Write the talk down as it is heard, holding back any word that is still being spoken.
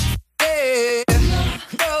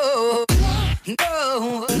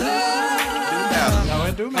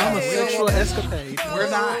escapade. We're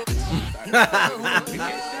not.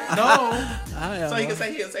 No. So you can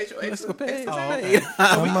say he'll say your Escapade. escapade.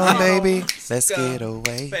 Come on, baby. Let's get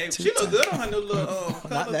away. Babe, she look good on her new little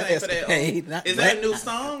cover that thing for that. escapade, not Is that. that a new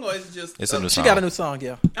song or is it just? It's a new She song. got a new song,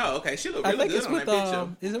 yeah. Oh, okay. She look I really think good it's on with that picture.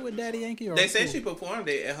 is it with Daddy Yankee or They said she performed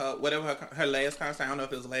it at her last concert. I don't know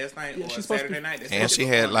if it was last night Yeah, or she's supposed to Saturday be- night. They said And she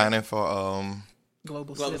performed it. headlining for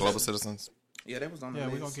Global Global Citizen. Global Citizens. Yeah, that was on the Yeah,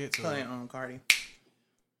 list. we gonna get to her it. and Cardi.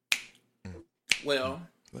 Well,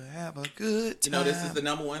 We'll have a good you time. know this is the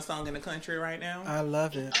number one song in the country right now. I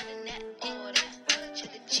love it. On that order,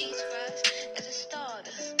 chili cheese fries as a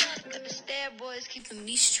starter. Got the steroids keeping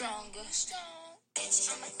me stronger.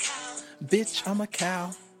 Bitch, I'm a cow. Bitch, I'm a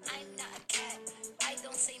cow. I'm not a cat. I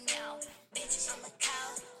don't say meow. Bitch, I'm a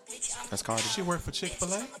cow. Bitch, I'm That's Cardi. She worked for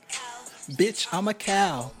Chick-fil-A. a cow. Bitch, I'm a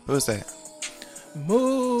cow. Who's that?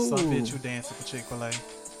 Moo. Some bitch who dancing for Chick-fil-A.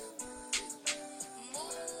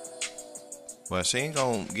 Well, she ain't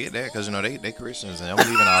gonna get that because you know they Christians and I'm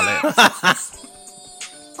leaving all that.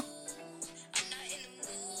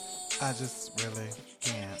 I just really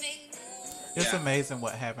can't. It's amazing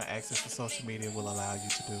what having access to social media will allow you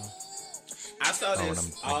to do. I saw Oh,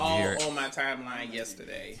 this I'm a all year. on my timeline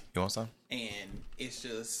yesterday, You want some? and it's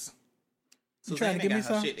just You trying to Susanna give me got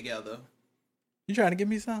her some? shit together. You trying to give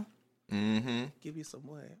me some Mm-hmm. Give you some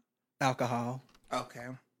what? alcohol? Okay.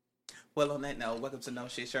 Well, on that note, welcome to No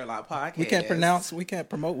Shit Sherlock podcast. We can't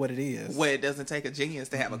promote what it is. Where it doesn't take a genius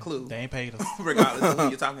to have a clue. They ain't paid us. Regardless of who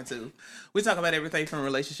you're talking to. We talk about everything from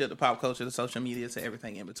relationship to pop culture to social media to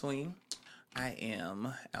everything in between. I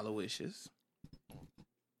am Aloysius.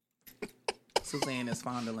 Suzanne is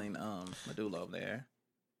fondling Medulla over there.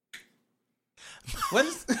 What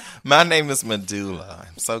is My name is Medulla.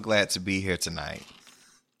 I'm so glad to be here tonight.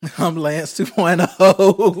 I'm Lance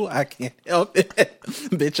 2.0. I can't help it.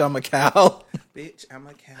 Bitch, I'm a cow. Bitch, I'm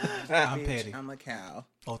a cow. I'm Bitch, petty. I'm a cow.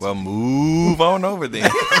 Well, move on over then.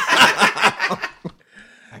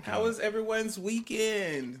 How was everyone's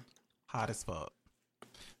weekend? Hot as fuck.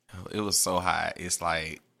 It was so hot. It's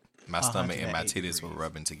like my stomach and my 108 titties were degrees.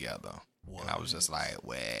 rubbing together. And I was just like,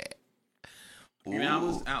 wet. I mean, I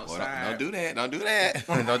was Ooh. outside. Don't do that. Don't do that.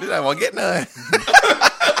 Don't do that. I won't get none.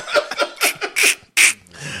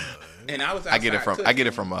 And I was outside I get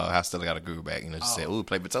it from cooking. I still got a groove back. You know, she said, "Ooh,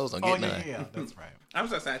 play potatoes, don't Oh, get yeah, none." yeah, that's right. I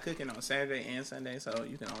was outside cooking on Saturday and Sunday, so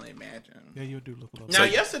you can only imagine. Yeah, you do look a little. Now,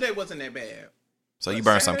 yesterday wasn't that bad, So you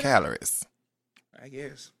burned some Saturday? calories. I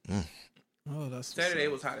guess. Oh, that's Saturday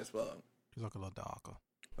was hot as fuck. You look a little darker.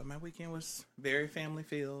 But my weekend was very family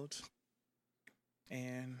filled.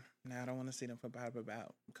 And now I don't want to see them for about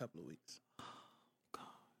a couple of weeks.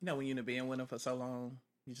 You know, when you've been with them for so long,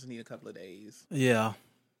 you just need a couple of days. Yeah,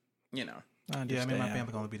 You know. I Yeah, I understand. mean, my family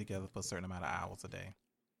can only be together for a certain amount of hours a day.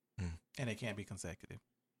 Mm. And it can't be consecutive.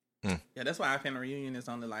 Yeah, that's why our family reunion is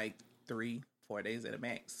only like 3-4 days at a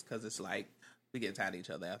max. Because it's like we get tired of each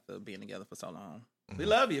other after being together for so long. We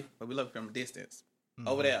love you, but we love you from a distance.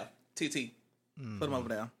 Over there, TT. Put them over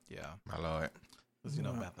there. Yeah. My lord. Because, you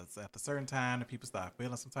know, at a certain time, the people start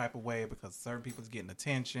feeling some type of way because certain people's getting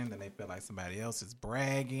attention, then they feel like somebody else is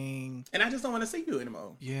bragging. And I just don't want to see you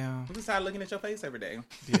anymore. Yeah. I'm just tired of looking at your face every day.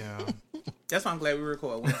 Yeah. That's why I'm glad we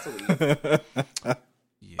record once a week.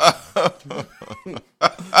 Yeah.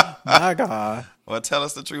 My God. Well, tell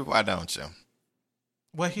us the truth. Why don't you?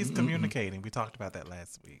 Well, he's communicating. We talked about that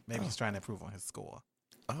last week. Maybe he's trying to improve on his score.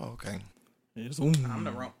 Oh, okay. I'm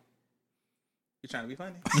the wrong. You trying to be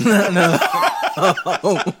funny? No.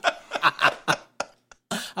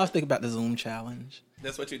 I was thinking about the Zoom challenge.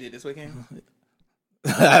 That's what you did this weekend?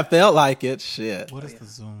 I felt like it. Shit. What is the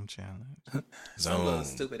Zoom challenge? Some little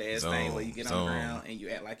stupid ass thing where you get on the ground and you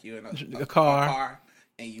act like you're in A car.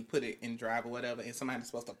 and you put it in drive or whatever, and somebody's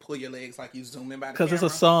supposed to pull your legs like you zooming by the Because it's a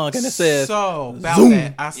camera. song and it says, So, about Zoom.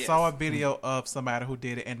 that, I Yes. saw a video of somebody who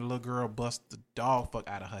did it, and the little girl bust the dog fuck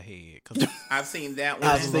out of her head. 'Cause I've seen that one.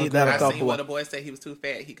 I've seen that a I've couple. seen where the boy said he was too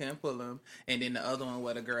fat, he couldn't pull him, and then the other one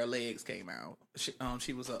where the girl legs came out.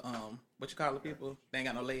 She was a what you call it, people? They ain't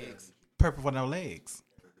got no legs. purple for no legs.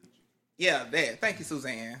 Yeah, that. Thank you,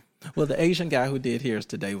 Suzanne. well, the Asian guy who did his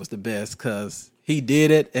today was the best because he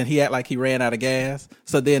did it and he acted like he ran out of gas.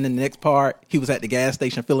 So then in the next part, he was at the gas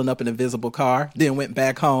station filling up an invisible car, then went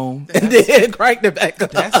back home and then cranked it back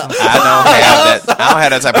up. That's some I don't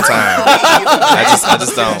have that type of time. I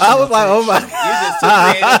just don't. I was like, oh my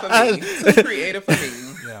God. You're just too creative for me. Too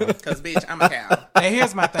creative for me. Yeah. Because, bitch, I'm a cow. And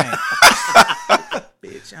here's my thing.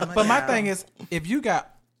 Bitch, I'm a But my cow. thing is, if you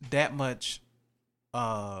got that much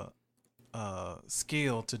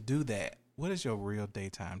skill to do that, what is your real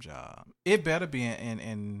daytime job? It better be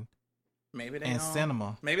in Maybe they and on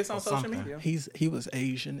cinema. Maybe it's on or social something. media. He was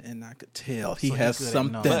Asian, and I could tell he So he has good at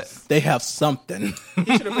something. nuts. They have something.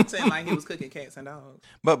 He should have pretended like he was cooking cats and dogs.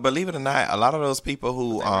 But believe it or not, a lot of those people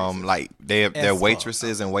who like they're As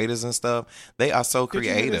waitresses and waiters and stuff, they are so Did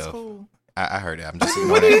you hear this creative. fool? I heard it. I'm just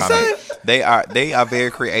What ignoring did that he comment. They are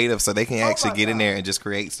very creative, so they can actually my get in God. there and just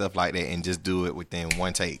create stuff like that and just do it within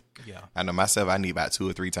one take. Yeah. I know myself. I need about 2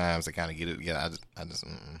 or 3 times to kind of get it together. I just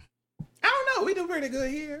I don't know. We do pretty good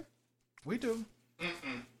here. We do.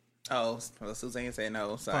 Oh, well, Suzanne said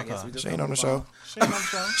no, so I Fuck guess her. we just She ain't on the show. She ain't on the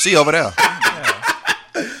show. She over there. Yeah.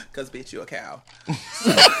 Cause bitch, you a cow.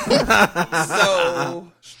 So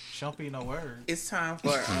She don't be no word. it's time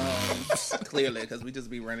for clearly because we just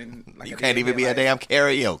be running. Like You a can't even be a headlight. damn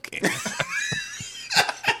karaoke.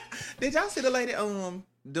 Did y'all see the lady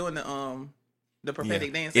doing the prophetic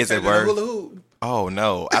Yeah. dance? Is it instead of the worth- hula hoop? Oh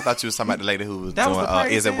no! I thought you was talking about the lady who was That was doing. the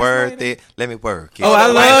praise Is it dance worth lady? it? Let me work. it. Oh, I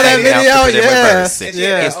love White that lady now video, flipping it in yeah. reverse. It's Yeah.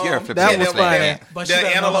 your That prophetic was funny. dance. But The she doesn't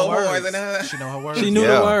know antelope her horns words. and She know her words. She knew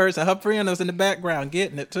Yeah. the words, and her friend was in the background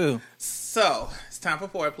getting it too. So it's time for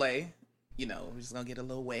foreplay. You know, we're just gonna get a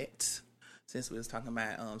little wet since we was talking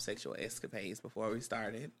about sexual escapades before we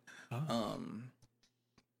started.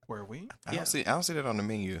 Were we? I don't see that on the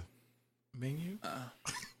menu. Menu?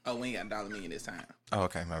 Oh, we ain't got $1 million this time. Oh,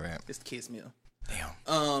 okay, my bad. It's kiss meal.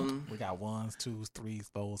 Damn, We got 1s, 2s, 3s,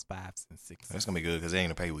 4s, 5s, and 6s. that's gonna be good because it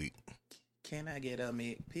ain't a pay week. Can I get a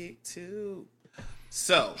pick too?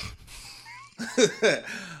 So,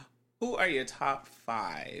 who are your top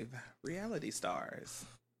 5 reality stars?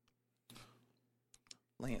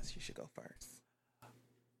 Lance, you should go first.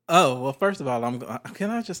 Oh well, first of all, can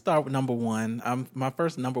I just start with number one? My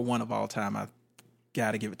first number one of all time. I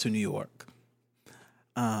gotta give it to New York.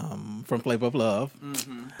 From Flavor of Love.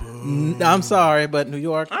 I'm sorry, but New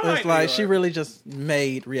York I is like like New she York. really just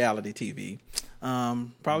made reality TV.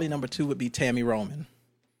 Probably number 2 would be Tammy Roman.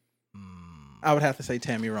 I would have to say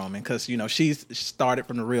Tammy Roman because she started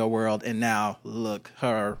from the real world and now look,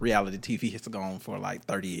 her reality TV has gone for like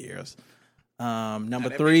 30 years. Number Now, that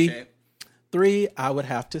big 3. check. 3, I would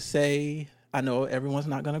have to say, I know everyone's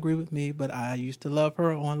not going to agree with me, but I used to love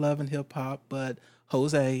her on Love and Hip Hop, but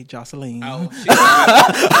Jose, Jocelyn. Oh, she's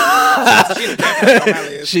definitely on my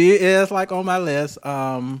list. She is like on my list.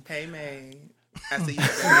 Hey, May. I see you.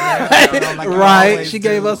 Like you Right. always She do.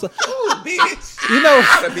 gave us a, Ooh, bitch.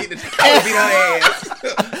 I I would beat her ass.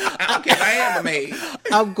 I don't care if I am a maid.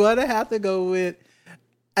 I'm going to have to go with,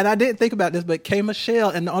 and I didn't think about this, but K. Michelle.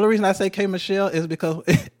 And the only reason I say K. Michelle is because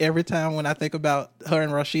every time when I think about her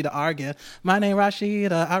and Rashida arguing, my name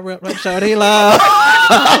Rashida, I rep Shorty Love.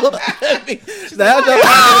 That's just-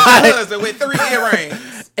 Husband with 3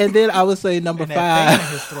 earrings. and then I would say number And that 5. thing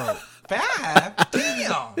in his throat. 5?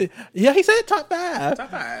 Damn. Yeah, he said top 5. Top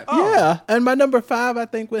 5. Yeah, and my number 5 I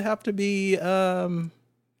think would have to be damn,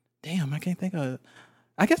 I can't think of.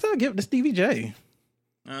 I guess I'll give it to Stevie J.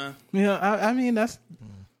 Yeah, I mean that's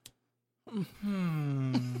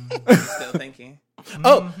Still thinking.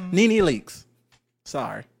 Nene Leakes.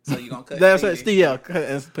 Sorry, So you gonna cut? that's Stevie? it. Steve. Yeah,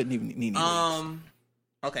 let's put Nene Leakes.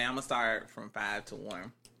 Okay, I'm gonna start from 5 to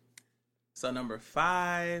 1. So number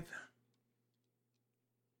 5.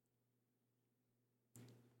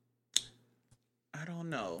 I don't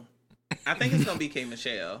know. I think it's gonna be K.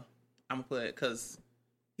 Michelle. I'm gonna put because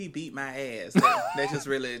he beat my ass. That just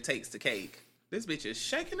really takes the cake. This bitch is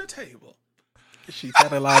shaking the table. She's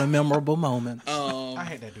had a lot of memorable moments. I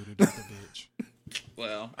hate that dude bitch.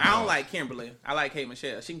 Well, I don't like Kimberly. I like K.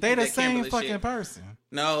 Michelle. She can They keep the that same Kimberly fucking shit. person.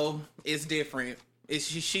 No, it's different. It's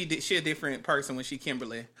she a different person when she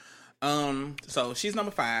Kimberly. So she's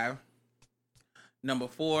number 5. Number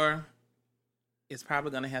 4 is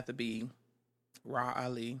probably gonna have to be Ra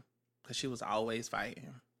Ali because she was always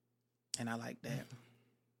fighting, and I like that.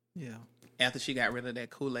 Yeah, After she got rid of that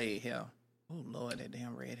Kool-Aid hair. Oh Lord, that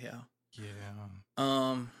damn red hair.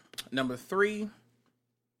 Yeah. Number 3,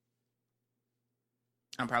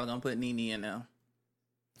 I'm probably gonna put Nene in there.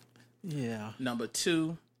 yeah. Number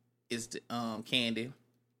 2 is Candy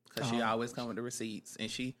because she always come with the receipts,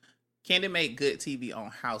 and Candy make good TV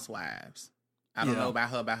on Housewives. I don't Yeah. know about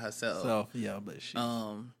her by herself. So yeah, but she.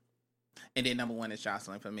 And then number 1 is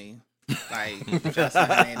Jocelyn for me. Like Jocelyn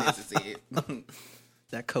Hernandez is it.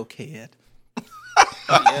 that cokehead.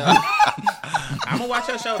 Yeah. I'm gonna watch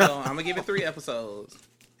her show though. I'm gonna give it 3 episodes,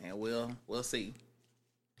 and we'll see.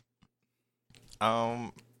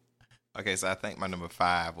 Okay, so I think my number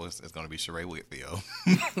 5 is going to be Sheree Whitfield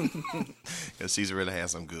because she's really had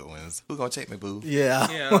some good ones. Who gonna check me, boo? Yeah,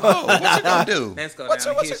 Yeah. Oh, what you gonna do? Let's go What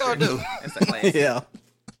down you history. gonna do? That's a classic. yeah.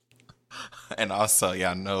 And also,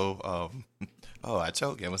 y'all know. Oh, I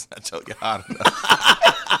choked. I must not choke you hard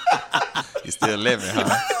enough. You still living,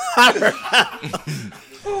 huh?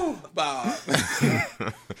 Bob.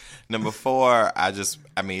 Number 4, it's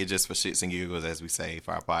just for shits and giggles, as we say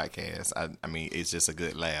for our podcast. I mean, it's just a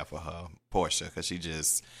good laugh for her, Portia, because she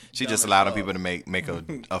just allowed them people to make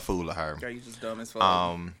a fool of her. Girl, you just dumb as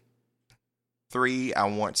fuck. 3, I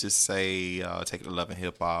want to say Take It to Love and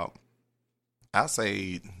Hip Hop. I'll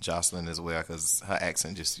say Jocelyn as well, because her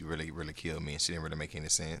accent just really, really killed me, and she didn't really make any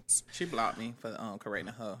sense. She blocked me for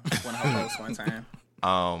correcting her one of her posts one time.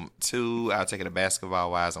 2, I'll take it to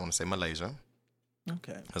basketball wise. I want to say Malaysia.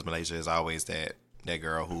 Okay. Because Malaysia is always that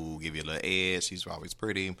girl who give you a little edge. She's always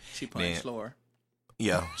pretty. She punched Laura.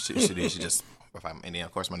 Yeah, she did. She just, and then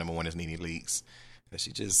of course my number 1 is Nene Leakes.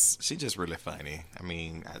 She just really funny. I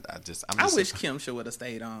mean, I wish Kim would have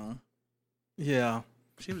stayed on. Yeah.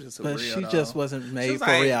 She was just so But real, she though. just wasn't made for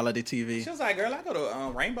like- reality TV. She was like, girl, I go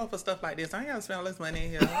to Rainbow for stuff like this. I ain't got to spend all this money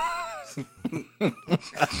in here.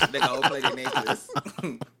 They go play the necklace.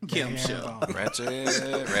 Kim show. ratchet.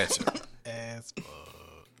 As fuck.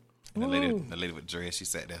 And the lady with dress, she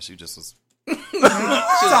sat there. She just was. She was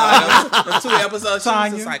like, those 2 episodes, she was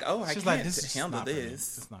Tanya, just like, oh, I she's can't like, this is handle not for me.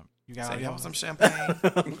 this. It's not. You got Say, all you your want some champagne?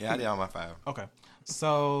 Yeah, I did all my 5. Okay.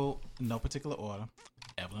 So, no particular order.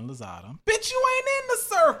 Evelyn Lozada. Bitch, you ain't in the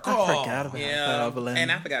circle. I forgot about Yeah, Evelyn.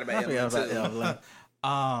 and I forgot about Evelyn, too. Evelyn.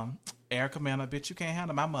 Erica Mena. Bitch, you can't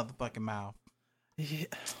handle my motherfucking mouth. Yeah.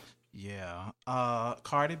 Yeah.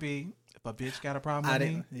 Cardi B. If a bitch got a problem with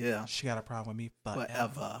me, Yeah. she got a problem with me forever.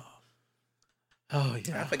 Whatever. Oh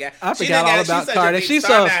yeah. I forgot. I She forgot didn't all got- about she's such a Cardi. big She's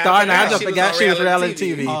star so now. star now. I just She was forgot on she was reality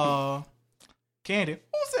reality TV. TV. Candy.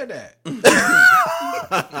 Who said that?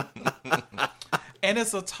 And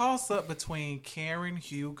it's a toss up between Karen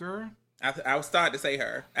Huger. I was starting to say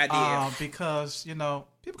her. I did. Because,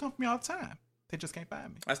 people come for me all the time. They just can't find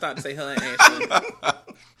me. I started to say her and Ashley.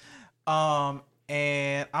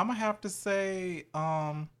 And I'm gonna have to say,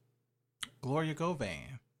 Gloria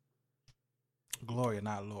Govan. Gloria,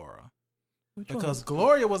 not Laura. Because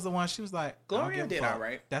Gloria was the one. She was like, I don't Gloria give a did fuck. all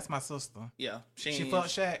right. That's my sister. Yeah. She fucked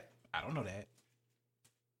Shaq. I don't know that.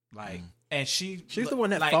 Like, and she's the one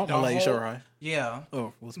that fought Malaysia, right? Yeah.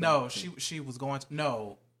 Oh, was No, she was going to.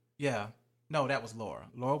 No, yeah, no, that was Laura.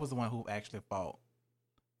 Laura was the one who actually fought.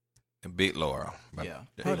 Big Laura. Yeah.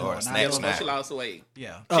 Big Hold Laura. on, Snap, That was when snap. she lost weight.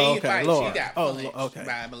 Yeah. She Oh, didn't okay, fight. Laura. She got Oh, punched okay.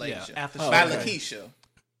 by Malaysia. After Oh, by okay. Lakeisha.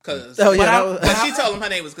 Cause Oh, yeah, But that was, but she told him her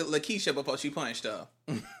name was Lakeisha before she punched her.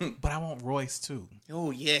 But I want Royce too. Oh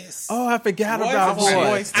yes. oh, I forgot Royce about is Royce.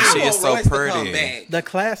 Royce. She I is want so Royce to come pretty. back. The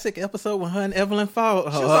classic episode when her and Evelyn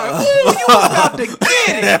fought. She was like, "Ooh, you was about to get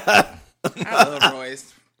it." I love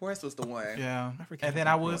Royce. Royce was the one. Yeah. forgot And then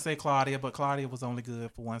I about would say Claudia, but Claudia was only good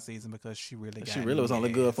for one season because she really got she really was only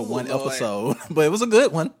ass. good for one Lord. episode, but it was a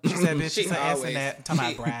good one. She said, bitch, She she's an ass always, in that. Talking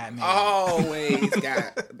she about bridesmaid. always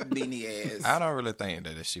got Nene ass. I don't really think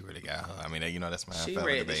that she really got her. I mean, that's my She fellow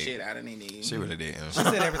read the debate. shit out of Nene. She really didn't. She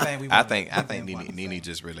said everything we I wanted. think Nene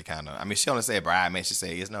just really kind of. I mean, she only said bridesmaid. She said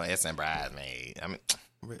it's no S in bridesmaid. I mean,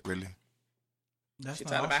 really. That's She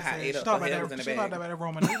not talked all about how said. ate She up talked her about head was in that. the She talked bag. about that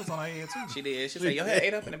Roman noodles on her head too. She did. She said your hair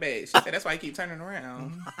ate up in the bed. She said that's why you keep turning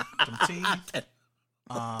around. Them teeth,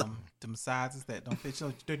 them sizes that don't fit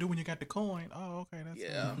you. They do when you got the coin. Oh, okay, that's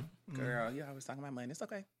Yeah, girl, you always talking about money. It's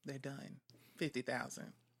okay. They're done.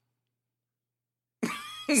 50,000.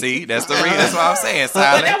 See, that's the reason. That's what I'm saying.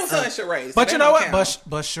 But that Silence. was her charade. But you know what?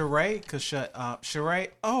 But Sheree could shut up. Sheree.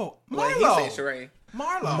 Oh, well, he Marlo. said charade.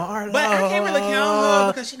 Marlo. Marlo. But I can't really count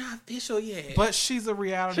her because she's not official yet. But she's a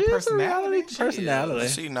reality She's a personality. reality personality.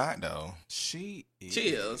 She not though. She is. she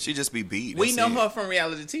is. She just be beat. We That's know it. her from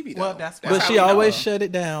reality TV. Though. Well, that's how But she we know always her. shut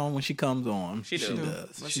it down when she comes on. She do.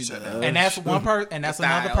 does. Well, She she shut does. down. And that's one person. And that's The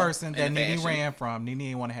another style person that and the Nene fashion. ran from. Nene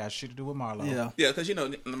ain't want to have shit to do with Marlo. Yeah. Yeah, because you know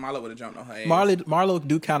Marlo would have jumped on her ass. Marlo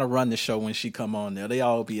do kind of run the show when she come on there. They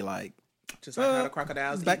all be like, Just like how the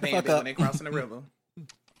crocodiles back eat the fuck Bambi up. when they crossing the river.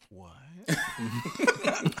 What?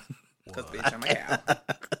 Because bitch, I'm a cow.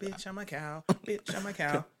 Bitch, I'm a cow. Bitch, I'm a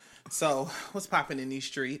cow. So, what's popping in these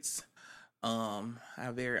streets? Our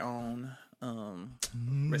very own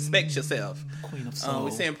Respect Yourself. Queen of Soul.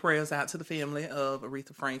 We send prayers out to the family of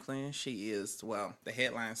Aretha Franklin. She is, well, the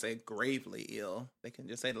headline said gravely ill. They can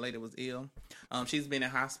just say the lady was ill. She's been in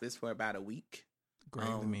hospice for about a week.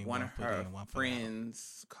 Gravely mean one of one foot her in, one foot out.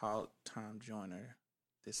 friends called Tom Joyner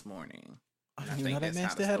this morning. I I didn't even think know that that's man how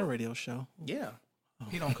still the had a story- radio show. Yeah.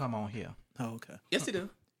 He don't come on here. Oh, okay. Yes, you do.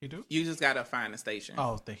 He do? You just gotta find a station.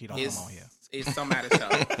 Oh, that he don't It's, come on here. it's somebody's show.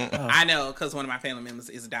 I know, because one of my family members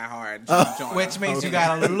is diehard. Joyner. Which means you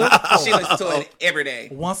gotta look for she him. listens to it every day.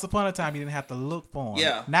 Once upon a time, you didn't have to look for him.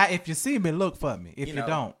 Yeah. Now, if you see me, look for me. If You you, know.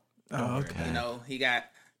 don't Oh, worry. okay. You know,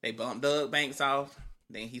 they bumped Doug Banks off.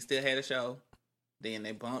 Then he still had a show. Then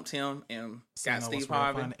they bumped him and So you got know Steve what's real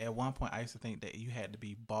Harvey. funny? At one point, I used to think that you had to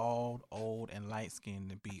be bald, old, and light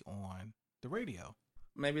skinned to be on the radio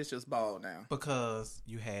Maybe it's just bald now. because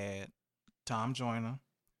you had Tom Joyner,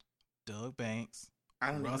 Doug Banks, I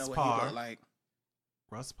don't even Russ know what Parr. he looked like.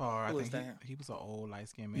 Russ Parr. Who I is think that? he was an old light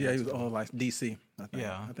skinned man. Yeah, he was too. all like DC. I think.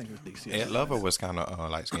 Yeah. I think it was DC. Ed Lover was kind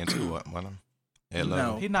of light skinned too, wasn't him? Ed No.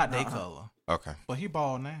 Lover. He not their Uh-uh. color, Okay. but he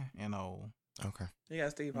bald now and old. Okay. He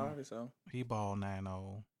got Steve Harvey, so He bald now and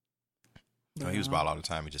old. Oh, he was bald all the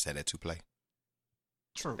time. He just had that 2-play.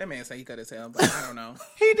 True. that man said he cut his hair, but I don't know.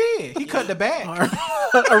 He did. He cut the back.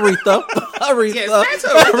 Aretha. Aretha. Yes, back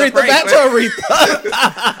to Aretha Back to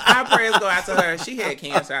Aretha. Our prayers go out to her. She had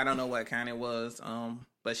cancer. I don't know what kind it was.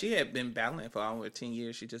 But she had been battling it for over 10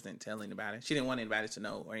 years. She just didn't tell anybody. She didn't want anybody to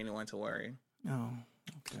know or anyone to worry. Oh,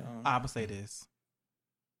 okay. I would say this.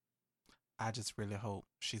 I just really hope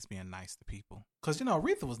she's being nice to people. Because, you know,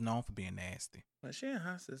 Aretha was known for being nasty. But she in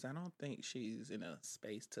hospice. I don't think she's in a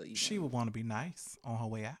space to even. She would want to be nice on her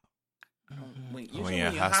way out. When, When you're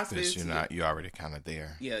in hospice, you're already kind of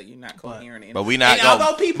there. Yeah, you're not coherent. But we not And going.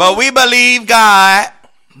 although people- But we believe God.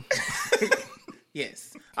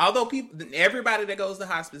 Yes. Although everybody that goes to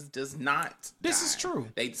hospice does not. This die. is true.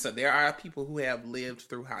 So there are people who have lived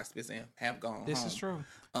through hospice and have gone This home. is true.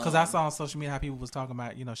 Because I saw on social media how people was talking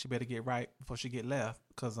about, you know, she better get right before she get left.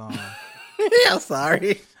 Because Yeah,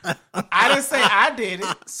 sorry. I didn't say I did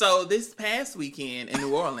it. So this past weekend in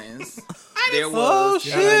New Orleans, there Oh, was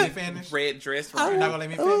You're not gonna let me shit. finish? red dress You're run. not going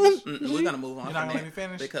to let me finish? We're gonna move on You're from not gonna that let me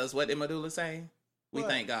finish? because what did Medulla say? We What?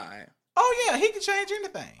 thank God. Oh, yeah. He can change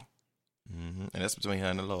anything. And that's between her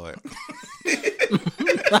and the Lord.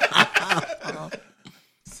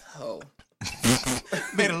 So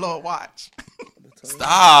May the Lord watch.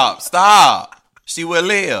 Stop. She will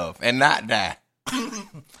live and not die.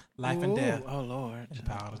 Life and death. Oh, Lord. The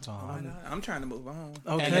power of the tongue. I'm trying to move on.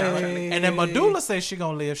 Okay. And then Medulla says she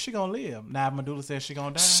gonna live. She gonna live. Now if Medulla says she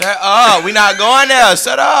gonna die. Shut up. We not going there.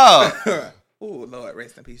 Shut up. Oh Lord,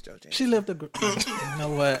 rest in peace, Joe Jackson. She lived a. You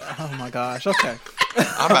know what? Oh my gosh. Okay.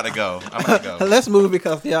 I'm about to go. Let's move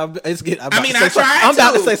because it's getting. I'm mean, I tried I'm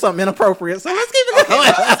about to to. say something inappropriate, so let's keep it going.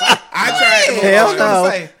 I tried to move Hell on.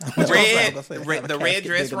 no. Say, The red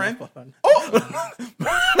dress run.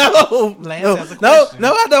 No, Lance no, has a no, question.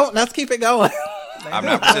 no, I don't. Let's keep it going. I'm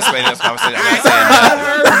not participating in this conversation. I'm not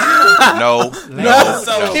saying nothing. No.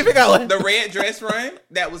 So Keep it going. the red dress run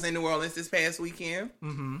that was in New Orleans this past weekend.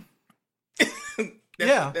 Mm-hmm.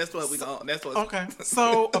 That's, that's what we going. That's what. Okay.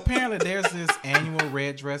 So apparently there's this annual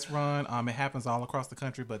red dress run. It happens all across the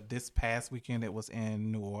country, but this past weekend it was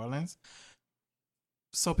in New Orleans.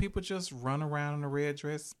 So people just run around in a red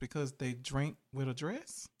dress because they drink with a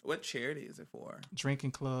dress? What charity is it for?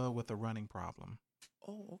 Drinking club with a running problem.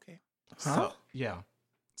 Oh, okay. So, yeah.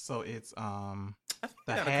 So it's I think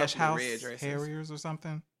the we got a Hash couple of House red dresses. Harriers or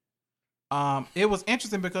something. It was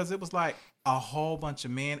interesting because it was like a whole bunch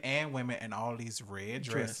of men and women in all these red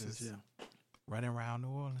dresses yeah. running around New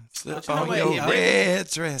Orleans. Slip you know on what? your Yeah. red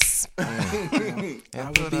dress. I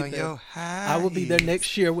And will put be on there. your high I will be there heels.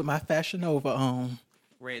 next year with my Fashion Nova on.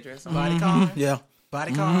 Red dress. Bodycon? Yeah.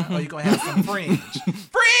 Bodycon? Or you gonna have some fringe?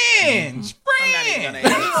 Fringe! I'm not even Fringe! gonna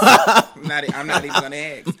ask. I'm not even gonna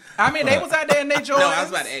ask. I mean, they was out there in their Jordans. No, I was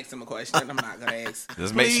about to ask him a question. I'm not gonna ask.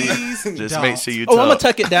 Just make sure. Please Just don't. make sure you. Oh, I'm gonna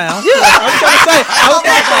tuck. tuck it down. Yeah, I was gonna say I'm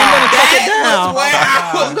gonna tuck it down.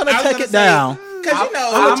 I'm gonna tuck it down. Cause you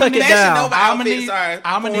know, I'm gonna tuck it Fashion down. Nova I'm gonna outfits need. are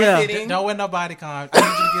I'm gonna Yeah. need. form-fitting. Don't wear no bodycon. I need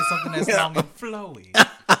you to get something that's long and flowy.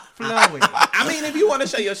 Flowy. I mean, if you want to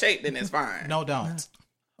show your shape, then it's fine. No, don't.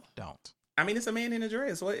 Don't. I mean, it's a man in a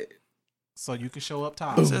dress. What? So you can show up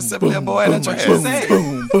top. Just simply a boy in a dress. you say?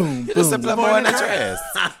 Boom, boom, You're just simply a boy in a dress.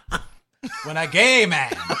 When a gay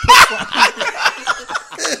man.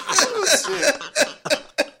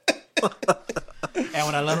 And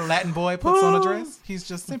when a little Latin boy puts on a dress, he's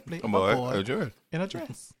just simply a boy dress. in a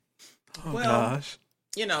dress. Well, Gosh.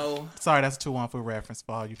 you know, Sorry, that's a 2-1 reference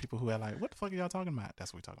for all you people who are like, what the fuck are y'all talking about?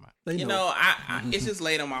 That's what we're talking about. They you know, I it's just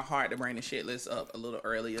laid on my heart to bring the shit list up a little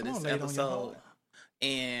earlier Come this on, lay it on your episode. heart.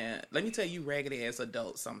 And let me tell you, raggedy ass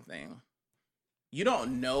adults, something. You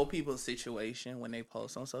don't know people's situation when they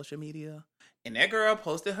post on social media. And that girl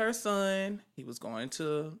posted her son. He was going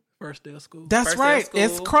to first day of school. That's First day of right. school.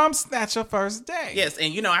 It's Crumb Snatcher first day. yes,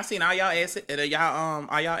 and you know I seen all y'all ashy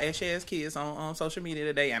ass kids on social media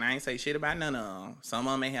today, and I ain't say shit about none of them. Some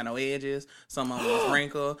of them ain't had no edges. Some of them was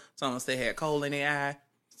wrinkled. Some of them still had coal in their eye.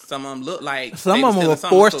 Some of them looked like Some they of them still were in summer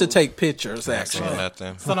forced to school. take pictures. Actually, Actually,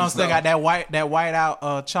 nothing. Some of them still got that white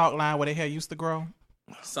out chalk line where their hair used to grow.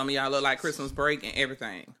 Some of y'all look like Christmas break and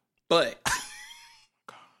everything. But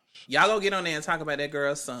Y'all go get on there and talk about that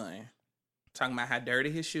girl's son. Talking about how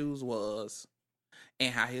dirty his shoes was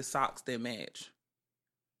and how his socks didn't match.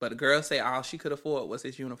 But the girl said all she could afford was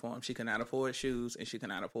his uniform. She could not afford shoes and she could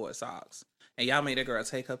not afford socks. And y'all made that girl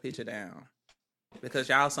take her picture down. Because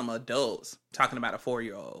y'all some adults talking about a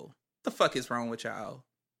 4-year-old. What the fuck is wrong with y'all?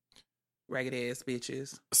 Ragged ass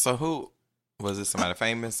bitches. So who was it? Somebody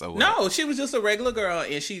famous or what? No, she was just a regular girl,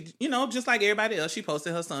 and she, just like everybody else, she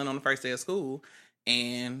posted her son on the first day of school,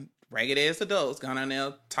 and ragged ass adults gone on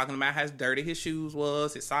there talking about how dirty his shoes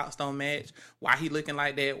was, his socks don't match, why he looking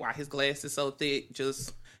like that, why his glasses so thick,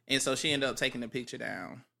 and so she ended up taking the picture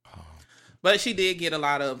down. But she did get a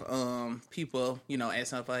lot of people,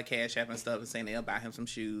 asking for her Cash App and stuff and saying they'll buy him some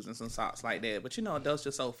shoes and some socks like that. But adults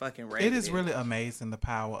just so fucking ragged. It is really amazing the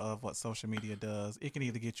power of what social media does. It can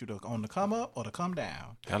either get you on the come up or to come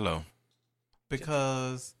down. Hello.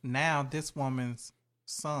 Because now this woman's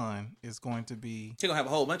son is going to be He gonna have a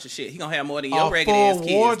whole bunch of shit. He gonna have more than your ragged ass full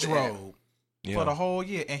kids. wardrobe for the whole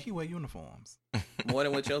year, and he wear uniforms. More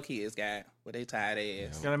than what your kids got. What they tired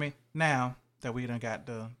ass. You know what I mean? Now that we done got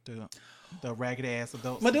the ragged ass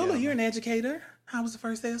adults. Medulla, together. you're an educator. How was the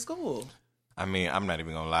first day of school? I mean, I'm not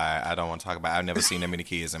even gonna lie. I don't want to talk about. I've never seen that many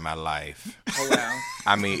kids in my life. Oh wow.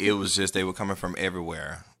 I mean, it was just they were coming from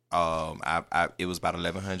everywhere. It was about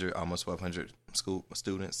 1,100, almost 1,200 school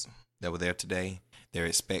students that were there today. They're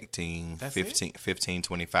expecting That's 15,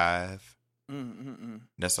 25. Mm-mm-mm.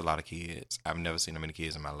 That's a lot of kids. I've never seen that many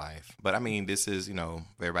kids in my life. But I mean, this is, for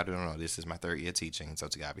everybody who don't know, this is my 3rd year teaching, so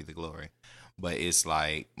to God be the glory. But it's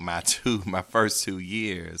like my first 2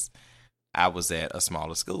 years, I was at a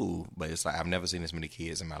smaller school. But it's like I've never seen this many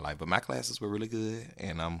kids in my life. But my classes were really good,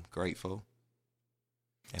 and I'm grateful.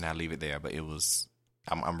 And I leave it there. But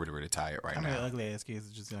I'm really, really tired right How many now. ugly ass kids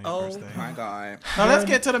are just on your Oh first day? my god. Now let's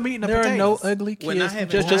get to the meat and the There potatoes. are no ugly We're not kids. having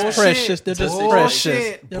They're just bullshit. precious. They're just Bullshit.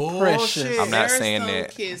 precious. They're Bullshit. precious. I'm not There are saying some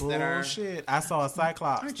that. kids that are. Bullshit. I saw a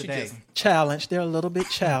Cyclops Aren't you today. just- Challenged. They're a little bit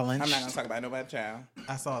challenged. I'm not gonna talk about nobody child.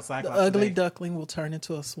 I saw a The Cyclops ugly today. duckling will turn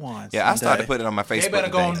into a swan. Yeah, I started someday. putting it on my Facebook They better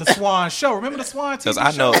go on today. the Swan show. Remember the Swan TV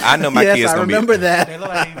Because show? I know my Yes, kids I gonna remember be. They that. look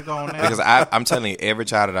like they need to go on there. Because I'm telling you, every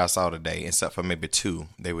child that I saw today, except for maybe 2,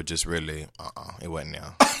 they were just really, it wasn't there.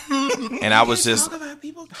 And I was just, Talk about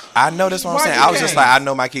people. I know that's what I'm Why saying. you I was just can't? like, I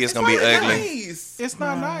know my kids gonna be ugly. Nice. It's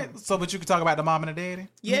not nice. So, but you can talk about the mom and the daddy.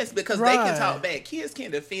 Yes, because they Right. can talk back. Kids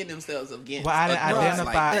can defend themselves against. Well, I didn't adults identify.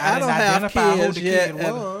 like that. I don't have identify who kids the yet. kid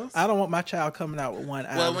and was. I don't want my child coming out with one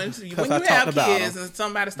eye. Well, when because you I have talked about kids them. and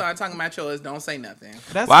somebody start talking about yours, don't say nothing.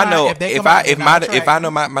 That's Well, I fine know they if come out I and if I know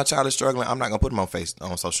attract- my child is struggling, I'm not gonna put them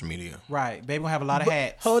on social media. right, baby gonna have a lot of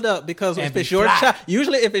hats. Hold up, because And if be it's your fly. child,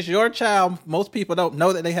 usually if it's your child, most people don't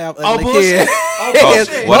know that they have Oh, ugly bullshit. kids. Oh, Yes,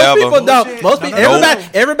 bullshit. Whatever. Most people don't. Bullshit. Most No, people, no, no.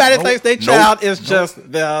 everybody Nope. thinks their Nope. child is just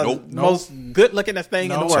the Nope. most good looking thing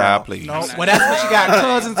in the world. Child, please. No, well, that's what you got: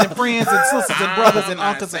 cousins and friends and sisters and brothers and I'm not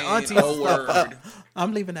uncles and saying aunties. no and stuff. word.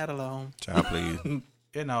 I'm leaving that alone. Child, please.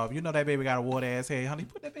 You know, if you know that baby got a water ass head, honey,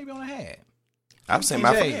 put that baby on a hat. I've sent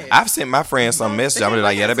TJ. my friends some message. I'm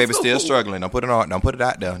like, yeah, that baby's still School. struggling. Don't put it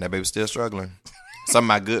out there. That baby's still struggling. Some of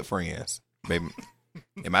my good friends, baby.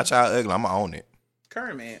 If my child ugly, I'm gonna own it.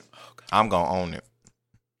 Kermit. I'm gonna own it.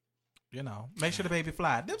 You know, make sure the baby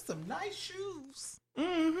fly. Them some nice shoes.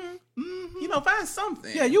 Find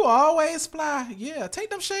something. Yeah, you always fly. Yeah, take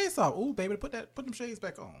them shades off. Ooh, baby, put them shades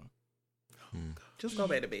back on. Just go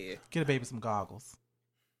back to bed. Get a baby some goggles.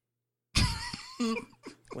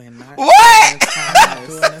 When not What?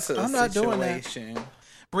 I'm not doing that. situation,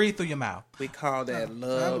 Breathe through your mouth. we call that I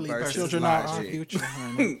love believe versus children are our logic. future.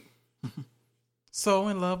 honey. So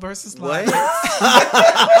in love versus What? life.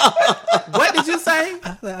 What did you say?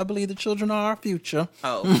 I believe the children are our future.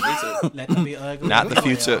 Oh, me too. Let them be ugly. Not the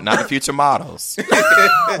future. Not the future models.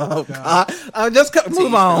 Oh God! Just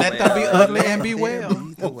move on. Let them be ugly and be well.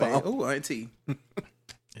 Either way. Ooh, auntie.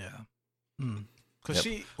 Yeah. Cause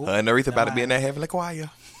she. Ooh, Her and Aretha about to be in that heavenly choir.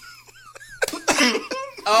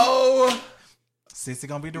 Oh, Sissy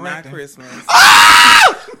gonna be not directing. Christmas.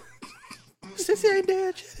 Sissy ain't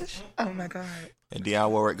dead yet. Oh my god. And Dionne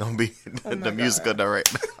Warwick gonna be the musical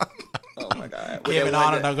director. Oh my god. Giving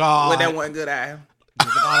honor to God. With that one good eye.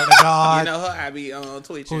 Giving honor to God. You know her eye be on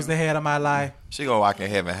twitching. Who's the head of my life? She gonna walk in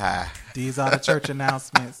heaven high. These are the church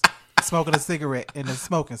announcements. Smoking a cigarette in the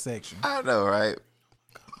smoking section. I know, right?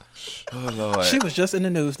 Oh Lord. She was just in the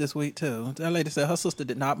news this week too. That lady said her sister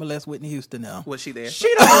did not molest Whitney Houston. Now Was she there?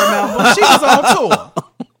 She don't remember. She was on tour.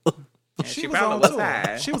 She was probably on was tour.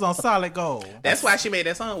 high. She was on Solid Gold. That's why she made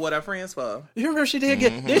that song. What Her Friends For? you remember she did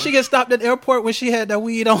get? Did she get stopped at the airport when she had that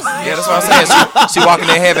weed on? Yeah, that's what I'm saying. She walking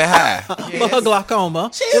in heaven high. For her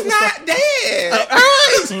glaucoma. She's not dead.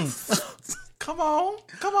 Come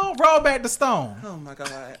on. Roll back the stone. Oh my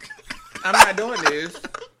God. I'm not doing this.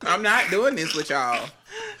 I'm not doing this with y'all.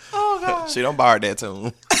 Oh God. She don't borrow that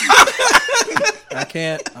tune. I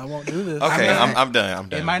can't. I won't do this. Okay, I'm done.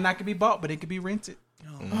 It might not could be bought, but it could be rented.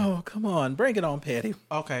 Oh, come on. Bring it on, Patty.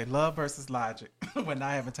 Okay, love versus logic. When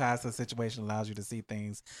not advertised, a situation allows you to see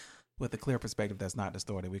things with a clear perspective that's not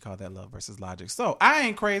distorted. We call that love versus logic. So I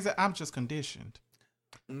ain't crazy. I'm just conditioned.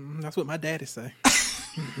 That's what my daddy say.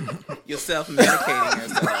 You're self-medicating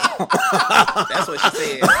yourself. That's what she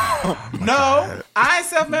said. No, I ain't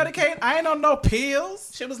self-medicating. I ain't on no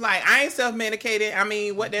pills. She was like, I ain't self-medicated. I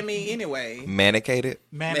mean, what that mean anyway? Medicated?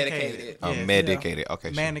 Medicated. Yes. Medicated. Okay.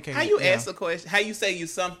 Sure. Medicated. How you yeah. ask the question? How you say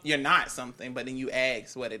you're not something, but then you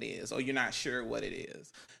ask what it is, or you're not sure what it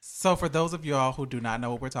is. So for those of y'all who do not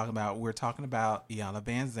know what we're talking about Iyanla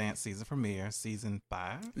Vanzant season premiere, season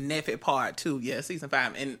 5. Nephet Part 2, yeah, season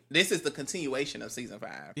 5, and this is the continuation of season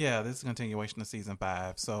 5. Yeah, this is a continuation of season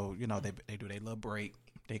 5. So, you know, they do their little break.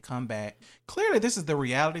 They come back. Clearly, this is the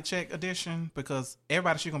reality check edition because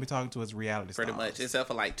everybody she's going to be talking to is reality Pretty stars. much, except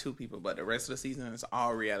for like 2 people, but the rest of the season is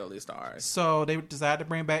all reality stars. So they decided to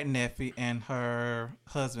bring back Neffy and her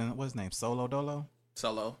husband. What's his name? Solo Dolo?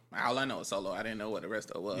 Solo. All I know is Solo. I didn't know what the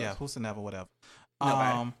rest of it was. Yeah, Hussenever, whatever.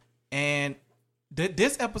 Nobody. And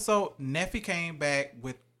this episode, Neffy came back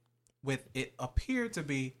with it appeared to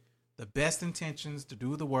be the best intentions to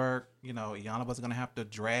do the work. You know, Iyanla was going to have to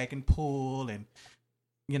drag and pull and,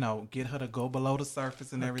 you know, get her to go below the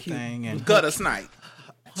surface and everything. And Gutter Snipe.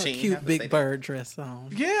 Her She ain't have cute to say big that. bird dress on.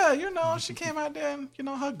 yeah, you know, she came out there and, you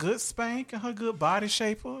know, her good spank and her good body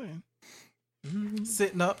shaper and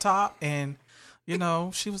sitting up top. And, you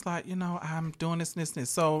know, she was like, you know, I'm doing this.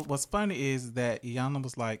 So what's funny is that Iyanla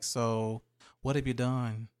was like, so what have you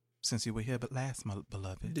done since you were here but last, my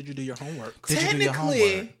beloved? Did you do your homework? Did you do your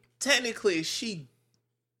homework? Technically, she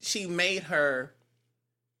made her.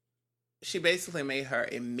 She basically made her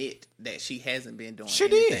admit that she hasn't been doing She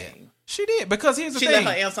anything. did. She did. Because here's the She thing.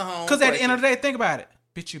 let her answer home. Because at the end of the day, think about it.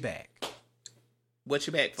 Bitch, you back. What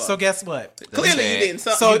you back for? So guess what? Clearly you didn't.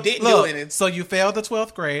 So you didn't look, do anything. so you failed the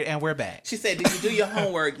 12th grade and we're back. She said, "Did you do your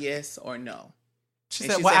homework? Yes or no?" She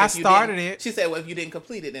And said, well, I if you started didn't- it. She said, "Well, if you didn't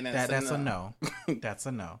complete it, then That's a no. That's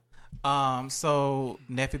a no. So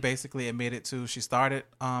Neffy basically admitted to she started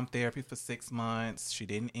therapy for 6 months. She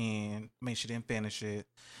didn't she didn't finish it.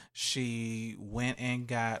 She went and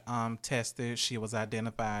got tested. She was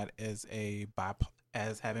identified as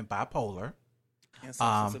having bipolar And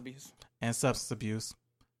substance abuse. and substance abuse.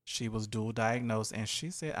 She was dual diagnosed, and she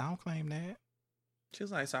said, "I don't claim that. She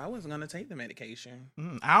was like, "So I wasn't gonna take the medication."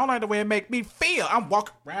 I don't like the way it make me feel. I'm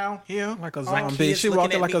walking around here Like a My zombie. kids She looking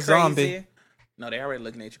walking at like me a zombie. crazy. No, they already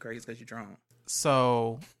looking at you crazy because you're drunk.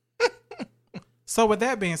 So." So with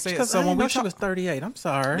that being said, Because so I when didn't know we she was 38. I'm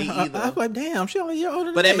sorry. Me I either. was like, damn, she only a year older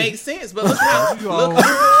than But that me. makes sense. But look how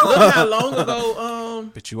look how long ago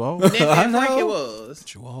but you old, Neffy I and Frankie know. was.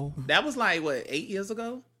 but you old. That was like what 8 years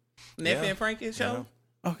ago. Neffy Yeah. and Frankie show.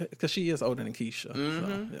 Okay, because she is older than Keisha.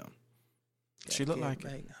 Mhm. So, yeah. She looked Get like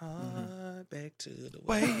it. back hard, back to the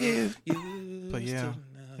Way way you- you But used yeah, to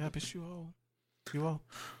know. yeah, but you old. You old.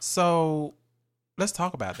 So let's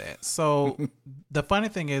talk about that. So the funny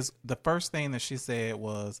thing is, the first thing that she said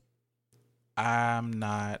was, "I'm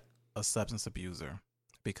not a substance abuser,"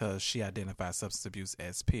 because she identifies substance abuse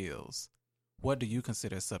as pills. What do you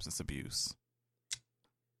consider substance abuse?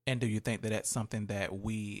 And do you think that that's something that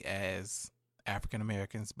we as African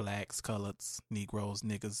Americans, blacks, coloreds, Negroes,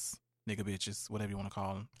 niggas, nigga bitches, whatever you want to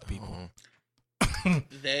call them, people,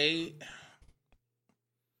 They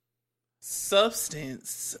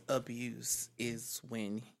substance abuse is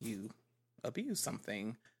when you abuse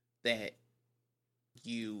something that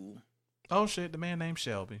you. Oh shit, the man named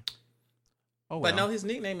Shelby. Oh, But well. no, his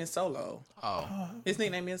nickname is Solo. Oh, His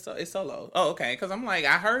nickname is Solo. Oh, okay. Because I'm like,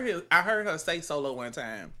 I heard her say Solo one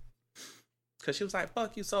time. Because she was like,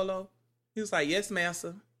 "Fuck you, Solo." He was like, "Yes,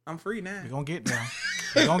 massa. I'm free now." we're gonna get there.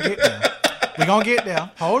 We're gonna get there. We're gonna get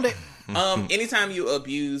there. Hold it. Anytime you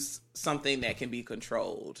abuse something that can be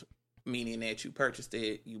controlled, meaning that you purchased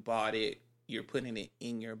it, you bought it, you're putting it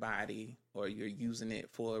in your body, or you're using it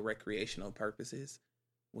for recreational purposes,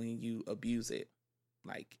 when you abuse it,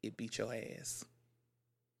 like it beat your ass.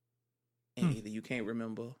 And either you can't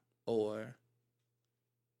remember or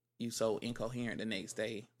you so incoherent the next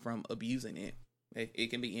day from abusing it. It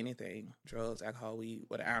can be anything. Drugs, alcohol, weed,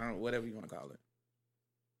 whatever you want to call it.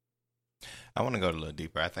 I want to go a little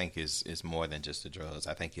deeper. I think it's more than just the drugs.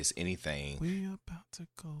 I think it's anything We about to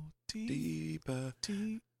go deep, deeper.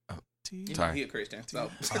 deep, Oh, deep. You know, Sorry. he a Christian,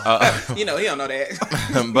 so Uh, you know he don't know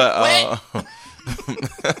that. but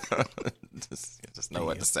just know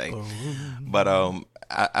what to say. But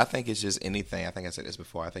I think it's just anything. I think I said this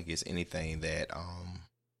before. I think it's anything that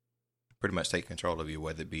pretty much take control of you,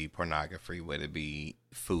 whether it be pornography, whether it be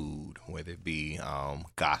food, whether it be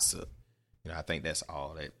gossip. You know, I think that's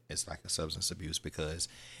all that it's like a substance abuse, because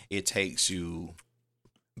it takes you.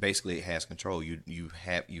 Basically, it has control. You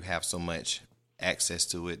have so much access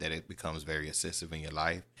to it that it becomes very excessive in your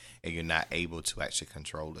life, and you're not able to actually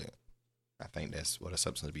control it. I think that's what a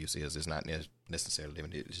substance abuse is. It's not necessarily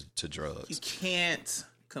limited to drugs. You can't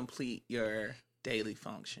complete your daily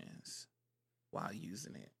functions while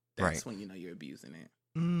using it. That's when you know you're abusing it.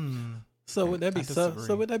 So would that be disagree.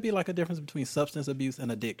 so would that be like a difference between substance abuse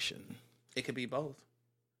and addiction? It could be both.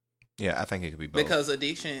 Yeah, I think it could be both. Because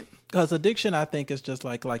addiction, I think is just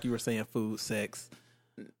like you were saying, food, sex.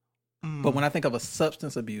 But when I think of a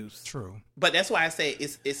substance abuse, True. But that's why I say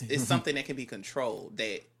it's something that can be controlled.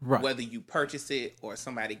 That whether you purchase it or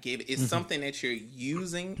somebody give it, it's something that you're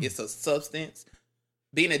using. It's a substance.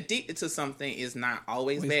 Being addicted to something is not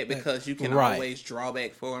always bad, because you can always draw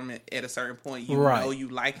back from it at a certain point. You know you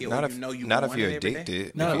like it, or you know you not want if you're it every day.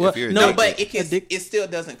 addicted. No, if you're No, addicted. but it still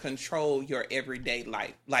doesn't control your everyday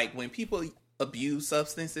life. Like when people abuse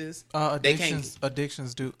substances,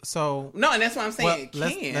 Addictions do so. No, and that's what I'm saying.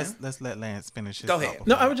 Let's let Lance finish his Go thought ahead. before-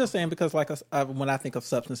 no, I was just saying because when I think of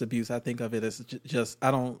substance abuse, I think of it as just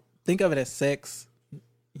I don't think of it as sex.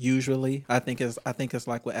 Usually, I think it's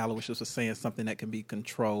like what Aloysius was saying, something that can be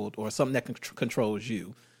controlled or something that controls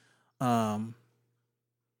you. So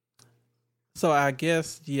I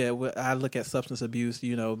guess I look at substance abuse,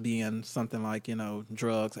 being something like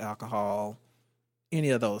drugs, alcohol,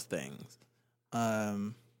 any of those things.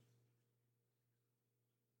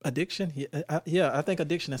 Addiction, I think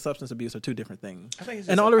addiction and substance abuse are two different things. I think it's just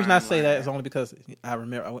And the only a reason I fine say that line. is only because I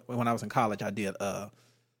remember when I was in college,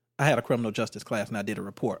 I had a criminal justice class and I did a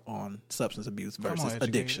report on substance abuse versus educated.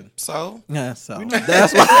 addiction. So Yeah, so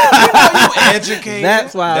that's why you educated.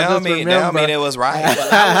 that's why I that just don't remember. mean it was right.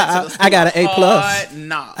 I got an A+. Hard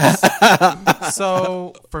knocks.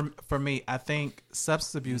 So for me, I think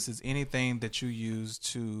substance abuse is anything that you use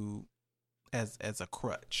to as a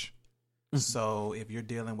crutch. So if you're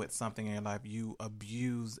dealing with something in your life, you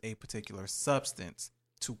abuse a particular substance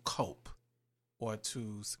to cope or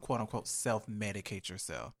to quote unquote self-medicate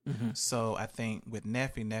yourself. So I think with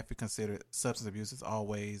Neffy considered substance abuse is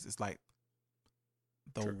like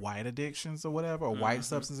the white addictions or whatever, or white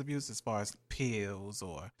substance abuse, as far as pills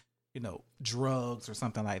or drugs or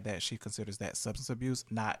something like that. She considers that substance abuse,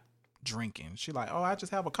 not drinking. She like, oh, I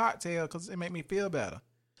just have a cocktail because it make me feel better.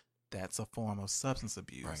 That's a form of substance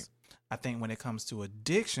abuse. Right. I think when it comes to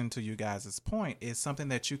addiction, to you guys' point, is something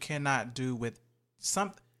that you cannot do with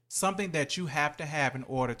something that you have to have in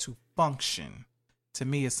order to function. To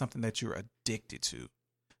me, is something that you're addicted to.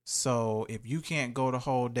 So if you can't go the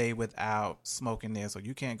whole day without smoking this, or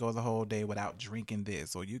you can't go the whole day without drinking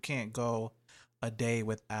this, or you can't go a day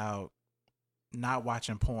without not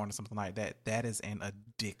watching porn or something like that, that is an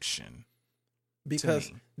addiction.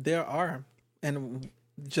 Because there are, and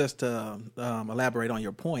just to elaborate on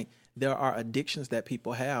your point, there are addictions that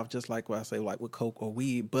people have, just like what I say, like with coke or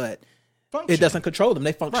weed, but Function. it doesn't control them.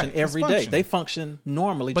 They function Right, every it's day. function. They function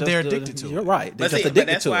normally, But just they're addicted to You're it. right. They're But just see,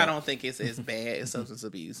 addicted that's to why it. I don't think it's as bad as substance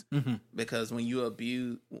abuse. Because when you're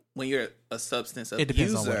a substance abuser, It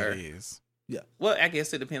depends on what it is. well, I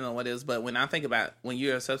guess it depends on what it is. But when I think about when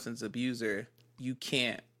you're a substance abuser, you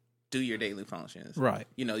can't do your daily functions. Right.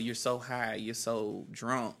 You're so high, you're so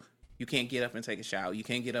drunk, you can't get up and take a shower. You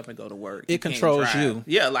can't get up and go to work. It You can't controls drive. you.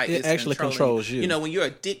 Yeah, like It it's actually controlling controls you. When you're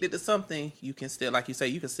addicted to something, you can still, like you say,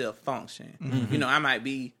 you can still function. I might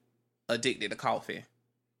be addicted to coffee,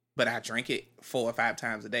 but I drink it 4 or 5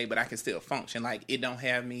 times a day, but I can still function. Like it don't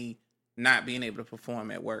have me not being able to perform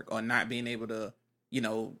at work or not being able to,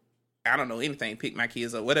 I don't know, anything, pick my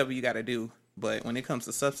kids up, whatever you got to do. But when it comes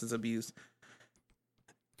to substance abuse,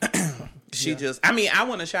 I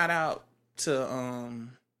want to shout out to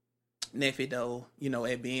Neffy though,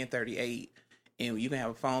 at being 38, and you can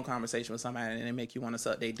have a phone conversation with somebody and they make you want to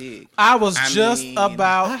suck their dick. I was I just mean,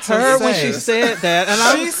 about to Heard say. when she said that,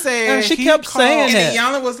 and She said and she he kept called- saying And then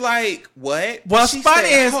that. Yana was like, "What?" What's She funny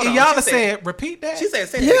said, is hold on. Iyanla She said, repeat that. "She said,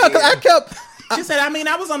 say Yeah, that because I again." kept. She said,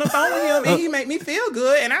 I was on the phone with him and he made me feel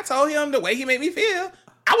good, and I told him the way he made me feel,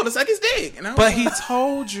 I want to suck his dick. And I was But like, he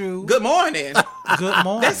told you good morning. good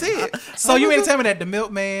morning. That's it. So you mean to tell me that the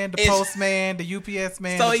milkman, the It's- postman, the UPS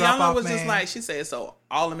man, So the drop Yana off was man, just like, she said, so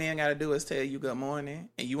all a man got to do is tell you good morning,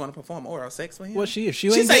 and you want to perform oral sex with him? Well, if she She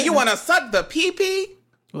ain't said, getting- you want to suck the pee-pee?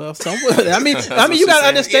 Well, some women, I mean, you got to saying,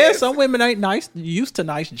 understand, yes. some women ain't used to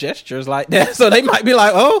nice gestures like that, so they might be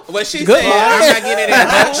like, "Oh, Well, she good said, luck." I'm not getting it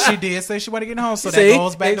at home. She did say she want to get home, so See? that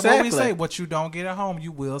goes back to what we Exactly. say: what you don't get at home,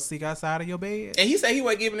 you will seek outside of your bed. And he said he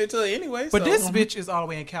wasn't giving it to her anyway. But so. this bitch is all the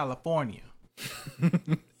way in California,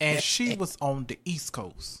 and she was on the East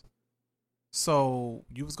Coast. So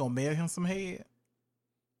you was gonna mail him some head?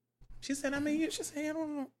 She said, I mean, she said, I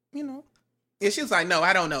don't know, you know. And she was like, no,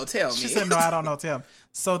 I don't know. Tell me. She said, "No, I don't know. Tell me."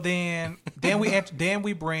 So then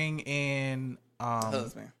we bring in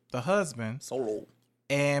Husband. the husband, Solo.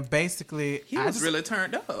 and basically He was really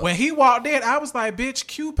turned up. when he walked in, I was like, "Bitch,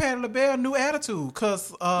 Q Patty LaBelle, new attitude,"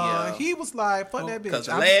 cause Yeah. he was like, "Fuck that bitch." Because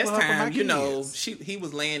the I just last put her for my time, you know, kids. he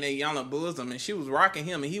was laying there on her bosom and she was rocking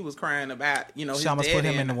him and he was crying about, you know, his She almost daddy put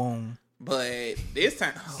him in and- the womb. But this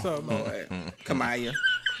time, oh Lord, Kamaya.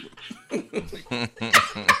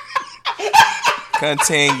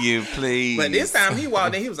 Continue, please. But this time he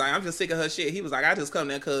walked in, he was like, I'm just sick of her shit. He was like, I just come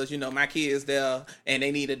there because, you know, my kids there and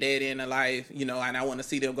they need a daddy in their life, you know, and I want to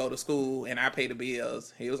see them go to school and I pay the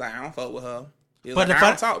bills. He was like, I don't fuck with her. He was But like, I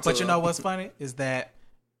don't talk to but you her. know what's funny is that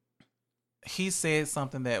he said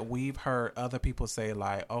something that we've heard other people say,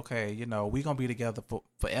 like, "Okay, you know, we gonna be together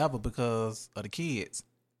forever because of the kids.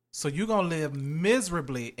 So you gonna live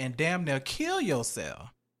miserably and damn near kill yourself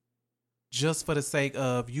just for the sake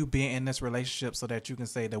of you being in this relationship, so that you can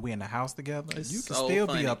say that we in the house together. It's you can so still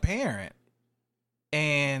funny. be a parent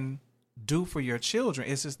and do for your children.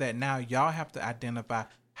 It's just that now y'all have to identify,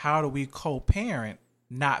 how do we co-parent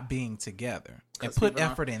not being together, and 'Cause put people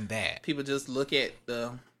don't- effort in that." People just look at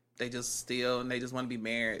they just want to be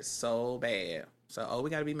married so bad. So, oh, we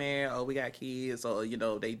got to be married. Oh, we got kids. Or, you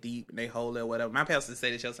know, they deep and they holy or whatever. My pastor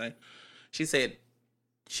said this yesterday. She said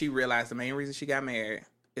she realized the main reason she got married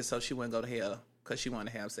is so she wouldn't go to hell because she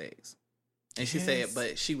wanted to have sex. And she said, Yes.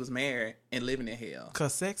 but she was married and living in hell.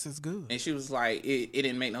 Cause sex is good. And she was like, it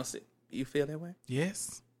didn't make no sense. You feel that way?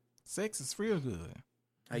 Yes, sex is real good.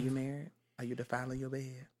 Are you married? Are you defiling your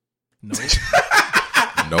bed? No,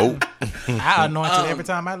 Nope. I anoint it every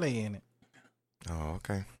time I lay in it. Oh,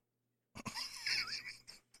 okay.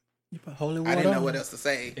 You put holy water. I didn't know on what it? else to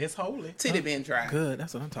say. It's holy. Titty been dry. Good.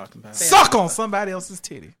 That's what I'm talking about. Suck on somebody else's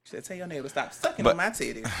titty. Should tell your neighbor stop sucking But- on my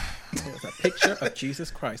titty. There's a picture of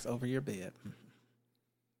Jesus Christ over your bed.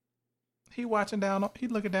 He watching down. He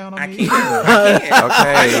looking down on I me. can't. I can't.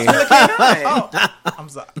 Okay. I can't. I'm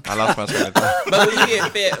sorry. I lost my train of thought.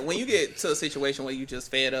 But when you get to a situation where you just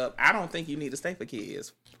fed up, I don't think you need to stay for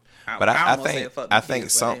kids. But I almost think- said fuck I the think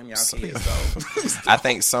kids, but some- damn y'all kids, so. I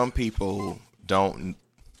think some people don't.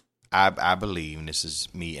 I believe, and this is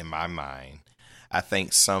me in my mind, I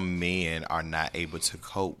think some men are not able to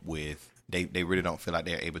cope with. They really don't feel like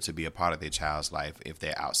they're able to be a part of their child's life if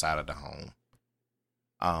they're outside of the home.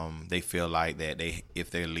 They feel like that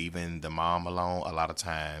if they're leaving the mom alone, a lot of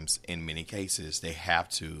times, in many cases,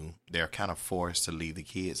 they're kind of forced to leave the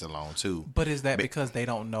kids alone too. But is that because they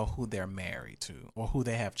don't know who they're married to or who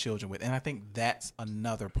they have children with? And I think that's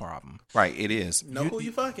another problem. Right, it is. Know who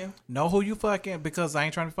you fucking. Know who you fucking, because I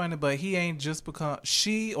ain't trying to be funny, but he ain't just become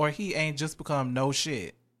no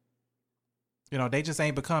shit. You know, they just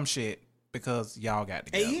ain't become shit because y'all got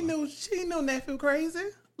together. And she knew nephew crazy.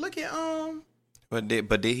 Look at But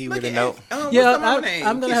did he look really at know? what's Yeah, the mama name?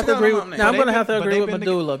 I'm gonna Keisha have to got a agree. mama With, name. now I'm But gonna they've have to been- agree but with they've been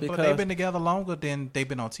Medulla But they've because been together longer than they've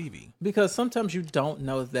been on TV. sometimes you don't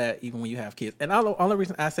know that even when you have kids. And the only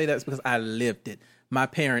reason I say that is because I lived it. My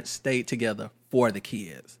parents stayed together for the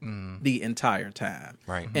kids the entire time.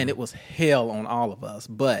 Right. And it was hell on all of us.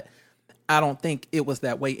 But I don't think it was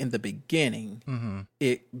that way in the beginning.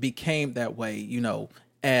 It became that way, you know,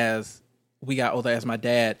 as we got older, as my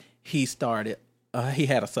dad, he started, he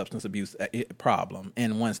had a substance abuse problem.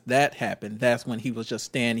 And once that happened, that's when he was just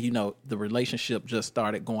standing, you know, the relationship just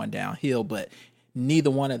started going downhill, but neither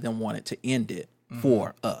one of them wanted to end it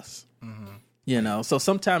for us. You know, so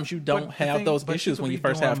sometimes you don't But the have thing- those but issues could when you be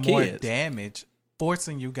first doing have more kids. damage,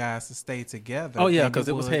 forcing you guys to stay together. Oh, yeah, than because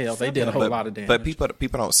you it was would hell. They did a whole lot of damage. But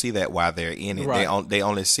people don't see that while they're in it. Right. They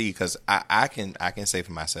only see, because I can say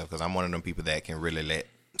for myself, because I'm one of them people that can really let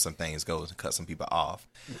some things go and cut some people off.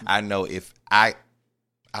 I know if I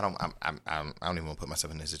don't even want to put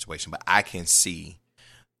myself in this situation, but I can see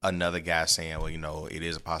another guy saying, well, you know, it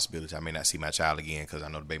is a possibility I may not see my child again because I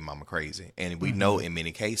know the baby mama crazy. And we know in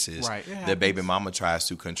many cases Right, it the baby happens. mama tries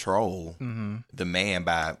to control the man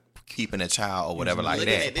by keeping a child or whatever like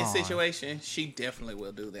Looking that. at this situation, she definitely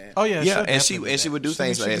will do that. Oh yeah, Yeah, she'll and she would do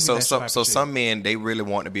things like that. So some men, they really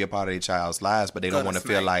want to be a part of their child's lives, but they don't want to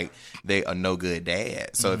feel like they are no good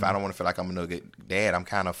dad. So if I don't want to feel like I'm a no good dad, I'm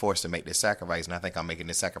kind of forced to make this sacrifice, and I think I'm making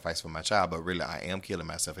this sacrifice for my child, but really I am killing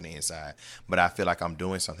myself in the inside. But I feel like I'm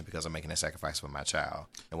doing something because I'm making a sacrifice for my child.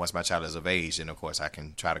 And once my child is of age, then of course I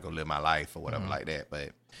can try to go live my life or whatever like that.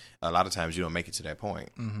 But a lot of times you don't make it to that point.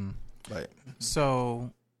 But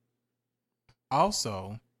So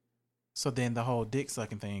also, so then the whole dick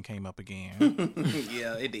sucking thing came up again.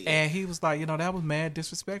 Yeah, it did. And he was like, that was mad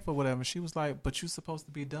disrespectful, whatever. She was like, but you supposed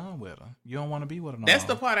to be done with her. You don't want to be with her no That's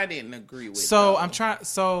more. the part I didn't agree with. So though. I'm trying.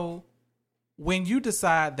 So when you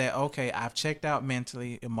decide that, okay, I've checked out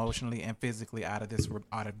mentally, emotionally, and physically out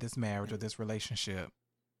of this marriage or this relationship,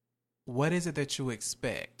 what is it that you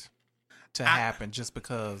expect to happen just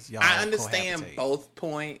because y'all? I understand cohabitate? both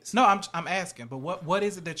points. No, I'm asking, but what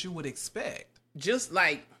is it that you would expect? Just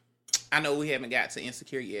like, I know we haven't got to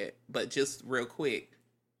Insecure yet, but just real quick,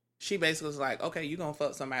 she basically was like, okay, you gonna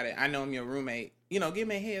fuck somebody. I know I'm your roommate. Give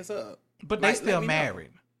me a heads up. But Like, they still let me know. married.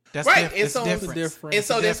 That's Right, It's and so- different. And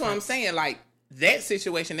so that's what I'm difference. saying. Like, that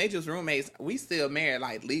situation, they just roommates. We still married,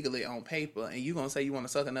 like, legally on paper. And you gonna say you want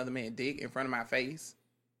to suck another man's dick in front of my face?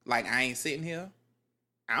 Like, I ain't sitting here.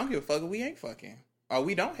 I don't give a fuck if we ain't fucking. Or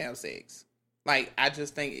we don't have sex. Like, I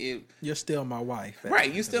just think it... You're still my wife.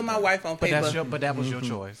 Right, you still my wife on But paper. that was your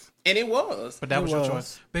choice. And it was. But that It was your was.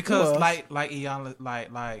 choice It because, was. like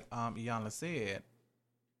Iyanla said,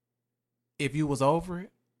 if you was over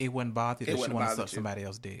it, it wouldn't bother you It that she wouldn't want to bother suck you. somebody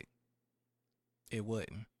else's dick. It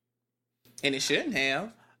wouldn't. And it shouldn't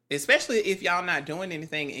have. Especially if y'all not doing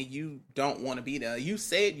anything and you don't want to be there. You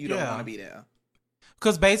said you don't Yeah. want to be there.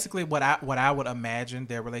 Because basically, what I would imagine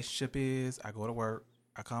their relationship is: I go to work,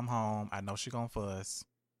 I come home, I know she gonna fuss.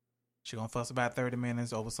 She gonna fuss about 30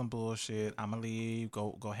 minutes over some bullshit. I'ma leave,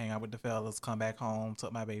 go hang out with the fellas, come back home,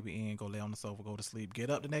 tuck my baby in, go lay on the sofa, go to sleep, get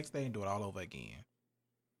up the next day and do it all over again.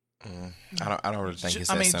 I don't really think it's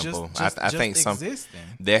I that mean, simple. Just I think existing.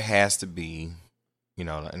 there has to be,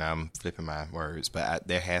 and I'm flipping my words, but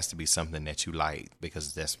there has to be something that you like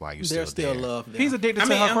because that's why you There's still there. love there. He's addicted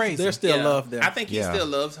to her crazy. There's still love there. I think he Yeah. still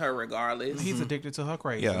loves her regardless. He's addicted to her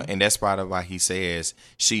crazy. Yeah, and that's part of why he says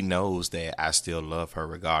she knows that I still love her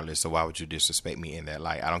regardless. So why would you disrespect me in that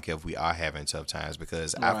light? I don't care if we are having tough times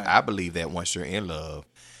because Right. I believe that once you're in love,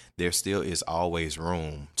 there still is always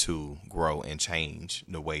room to grow and change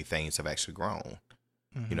the way things have actually grown.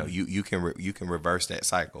 You can reverse that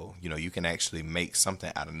cycle. You can actually make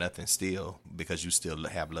something out of nothing still because you still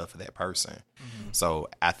have love for that person. So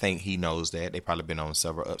I think he knows that. They've probably been on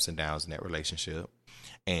several ups and downs in that relationship,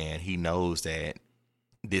 and he knows that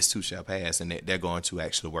this too shall pass, and that they're going to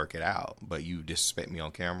actually work it out. But you disrespect me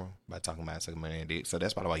on camera by talking about sucking my dick, so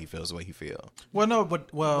that's probably why he feels the way he feels. Well, no, but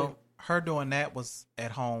her doing that was at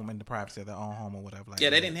home in the privacy of their own home or whatever. Like Yeah,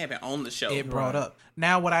 they that. didn't have it on the show. It brought up.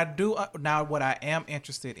 Now, what I am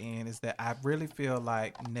interested in is that I really feel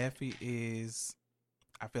like Neffy is.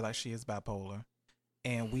 I feel like she is bipolar,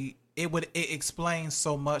 and it explains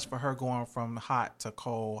so much for her going from hot to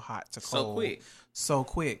cold, so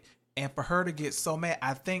quick, and for her to get so mad.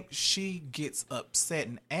 I think she gets upset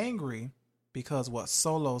and angry because what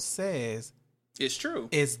Solo says It's true.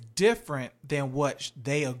 is different than what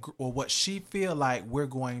they agree, or what she feel like we're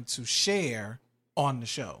going to share on the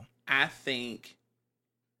show. I think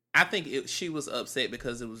she was upset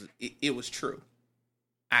because it was true.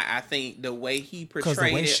 I think the way he portrayed Because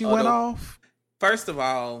the way it, she went off. First of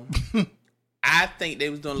all, I think they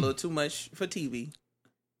was doing a little too much for TV.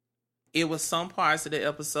 It was some parts of the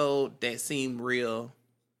episode that seemed real.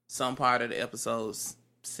 Some part of the episodes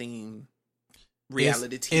seemed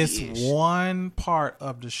reality TV. It's one part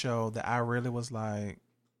of the show that I really was like,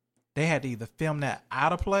 they had to either film that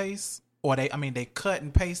out of place or they cut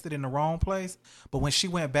and pasted in the wrong place. But when she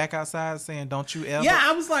went back outside saying, "Don't you ever," Yeah,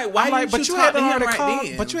 I was like, why didn't but you had talk to him already right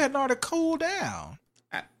then? But you had already cooled down.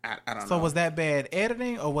 I don't know. So was that bad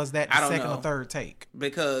editing or was that the I don't second know. or third take?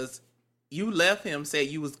 Because you left him, said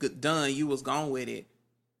you was done, you was gone with it.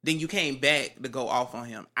 Then you came back to go off on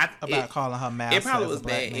him. Calling her master. It probably as a was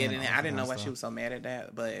black bad man editing. and all I that didn't know why stuff. she was so mad at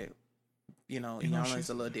that, but Iyanla's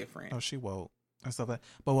a little different. Oh, she woke and stuff like.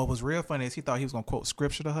 But what was real funny is he thought he was gonna quote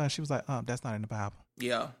scripture to her, and she was like, "That's not in the Bible."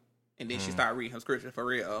 Yeah, and then she started reading her scripture for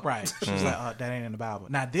real. Right? She was like, "That ain't in the Bible."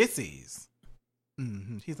 Now this is.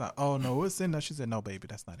 He's like, "Oh no, it's in there." She said, "No, baby,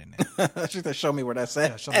 that's not in there." She said, "Show me where that's Yeah,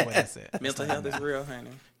 at." show me what that's at. Mental health is real,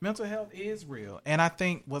 honey. Mental health is real, and I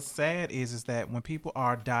think what's sad is that when people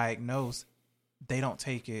are diagnosed, they don't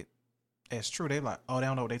take it as true. They like, "Oh, they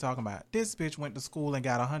don't know what they talking about." This bitch went to school and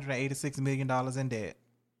got $186 million in debt.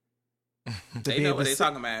 They know what they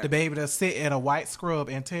talking about. The baby to sit in a white scrub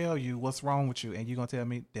and tell you what's wrong with you, and you gonna tell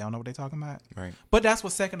me they don't know what they talking about. Right. But that's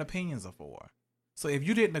what second opinions are for. So if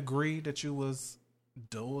you didn't agree that you was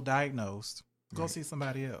dual diagnosed, go see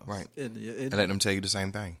somebody else. Right. And And let them tell you the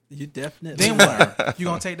same thing. you definitely Then what? You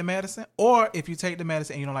gonna take the medicine, or if you take the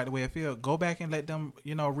medicine and you don't like the way it feels, go back and let them,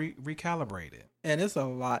 recalibrate it. And it's a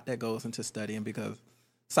lot that goes into studying because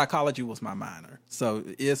psychology was my minor. So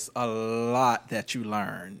it's a lot that you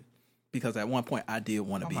learn because at one point I did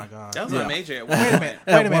want to Oh be. my god! That was Yeah. my major at Wait a one minute! point.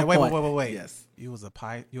 Wait a minute! one Wait! point, yes. You was a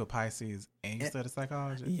Pisces and you studied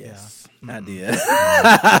psychology. Yes, Yeah. I did.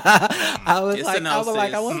 I was It's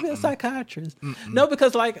like, I want to be a psychiatrist. No,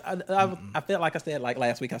 because like I feel like I said like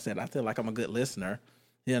last week. I said I feel like I'm a good listener.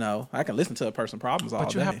 I can listen to a person's problems all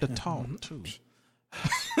But you day. have to talk too.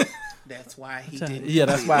 That's why he didn't. Yeah,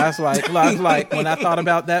 that's why I was like when I thought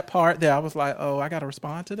about that part there, I was like, oh, I got to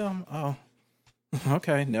respond to them. Oh,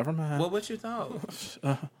 okay, never mind. What you thought?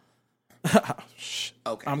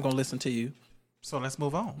 Okay. I'm gonna listen to you. So let's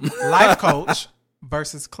move on. Life coach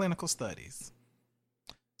versus clinical studies.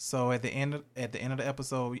 So at the end of the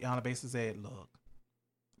episode, Yana basically said, "Look,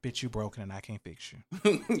 bitch, you broken and I can't fix you."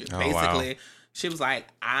 Basically, she was like,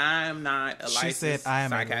 "I'm not a licensed She said, "I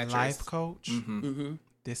am a psychiatrist." life coach. Mm-hmm.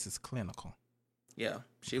 This is clinical." Yeah,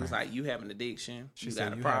 she was like, "You have an addiction. She You said,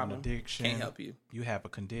 got a "You problem. have an addiction. Can't help you." You have a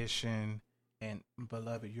condition, and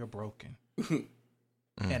beloved, you're broken,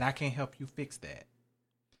 and I can't help you fix that.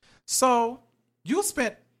 So you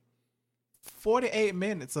spent 48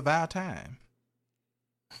 minutes of our time.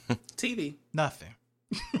 TV. Nothing.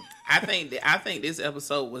 I think this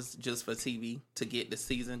episode was just for TV to get the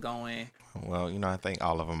season going. Well, I think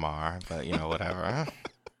all of them are, but whatever.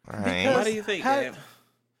 All right. Why do you think How- that?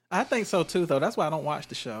 I think so too, though. That's why I don't watch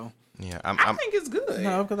the show. Yeah, I think it's good.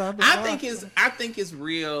 No, because I think it's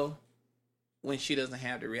real when she doesn't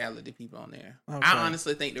have the reality people on there. Okay. I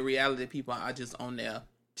honestly think the reality people are just on there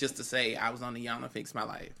just to say I was on the Yana Fix My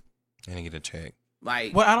Life. and get a check.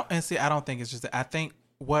 Like, Well, I don't think it's just that. I think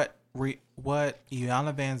what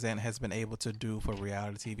Iyanla Vanzant has been able to do for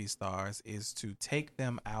reality TV stars is to take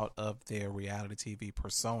them out of their reality TV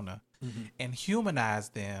persona and humanize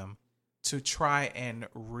them to try and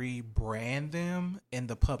rebrand them in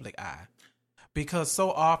the public eye. Because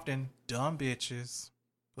so often, dumb bitches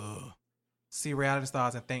see reality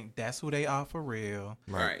stars and think that's who they are for real.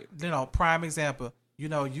 right. Prime example,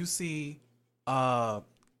 you see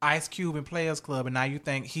Ice Cube in Players Club, and now you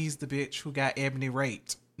think he's the bitch who got Ebony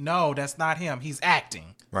raped. No, that's not him. He's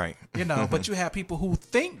acting. Right. But you have people who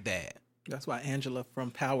think that. That's why Angela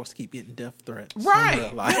from Powers keep getting death threats. in Right.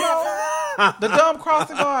 real life. The dumb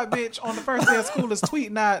crossing guard bitch on the first day of school is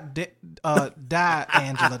tweeting out, die,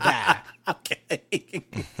 Angela, die. Okay.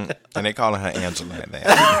 And they calling her Angela at that.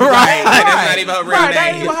 Right. Like, that's not even her real Right, that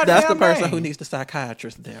ain't name. even her That's the damn person name. who needs the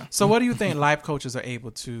psychiatrist there. So what do you think life coaches are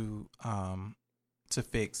able to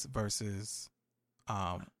fix versus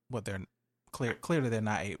what they're clearly they're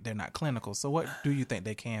not clinical. So what do you think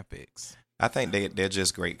they can fix? I think they're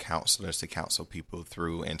just great counselors to counsel people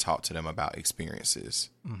through and talk to them about experiences.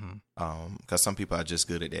 Because some people are just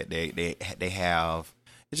good at that. They have,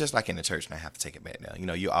 it's just like in the church, and I have to take it back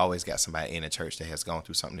now. You always got somebody in the church that has gone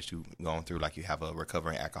through something that you've gone through. Like you have a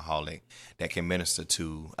recovering alcoholic that can minister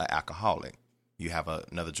to an alcoholic. You have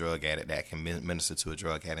another drug addict that can minister to a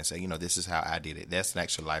drug addict and say, this is how I did it. That's an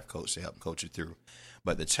actual life coach to help coach you through.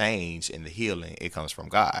 But the change and the healing, it comes from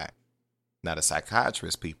God. Now, the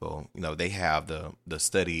psychiatrist people, they have the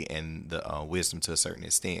study and the wisdom to a certain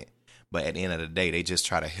extent. But at the end of the day, they just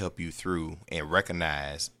try to help you through and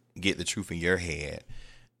recognize, get the truth in your head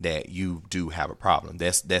that you do have a problem.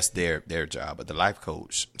 That's their job. But the life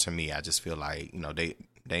coach, to me, I just feel like,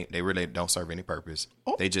 they really don't serve any purpose.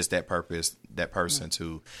 Oh. They just that person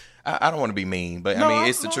to, I don't want to be mean, but I mean,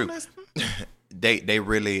 it's the truth. They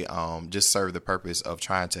really just serve the purpose of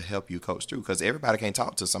trying to help you coach through, because everybody can't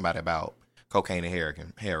talk to somebody about cocaine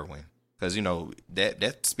and heroin, because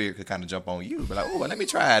that spirit could kind of jump on you, but like, oh, well, let me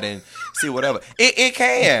try it and see whatever. It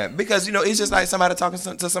can, because it's just like somebody talking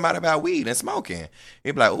to somebody about weed and smoking.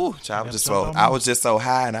 It'd be like, oh, I was just so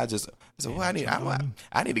high, and I said, well, I need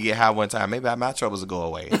to get high one time. Maybe my troubles will go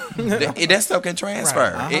away. That stuff can transfer.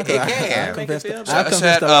 Right. It can. Make it feel I've better.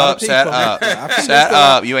 Shut up. Shut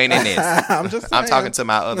up. You ain't in this. I'm just saying. I'm talking to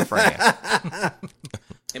my other friend.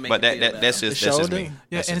 It make But it feel that's better. just me.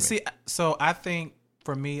 Yeah, That's and just me. see, so I think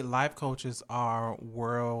for me, life coaches are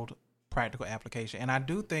world practical application, and I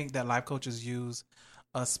do think that life coaches use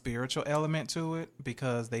a spiritual element to it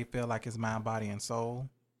because they feel like it's mind, body, and soul.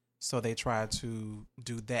 So they try to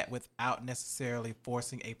do that without necessarily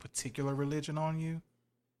forcing a particular religion on you.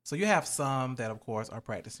 So you have some that, of course, are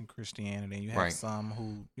practicing Christianity, and you have Right. some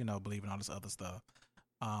who, believe in all this other stuff.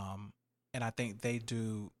 And I think they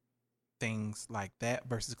do things like that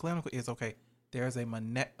versus clinical is, okay, there's a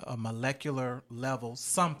molecular level,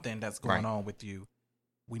 something that's going Right. on with you.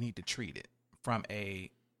 We need to treat it from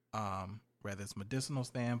a, whether it's medicinal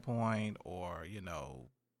standpoint or,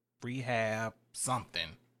 rehab,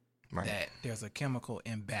 something. Right. That there's a chemical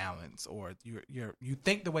imbalance, or you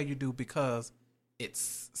think the way you do because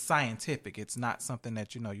it's scientific. It's not something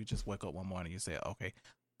that you just wake up one morning and you say, okay,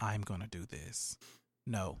 I'm gonna do this.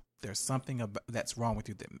 No, there's something that's wrong with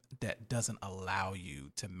you that doesn't allow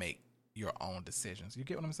you to make your own decisions. You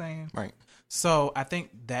get what I'm saying? Right. So I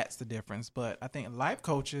think that's the difference. But I think life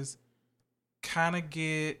coaches kind of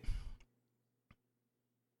get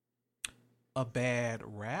a bad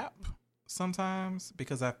rap sometimes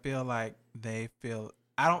because I feel like I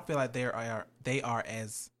don't feel like they are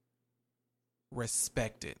as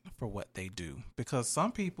respected for what they do, because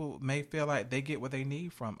some people may feel like they get what they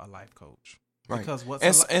need from a life coach. Right. Because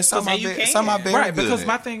and some are very right, good. because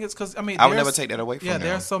my thing is, because I would there's- never take that away from them.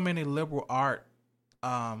 there are so many liberal art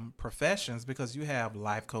professions, because you have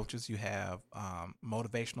life coaches, you have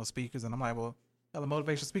motivational speakers, and I'm like, well, a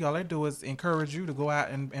motivational speaker, all they do is encourage you to go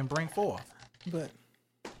out and bring forth. But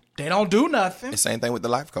They don't do nothing. The same thing with the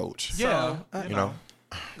life coach. Yeah, You know.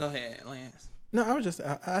 Go ahead, Lance. no, I was just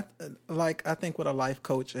I think with a life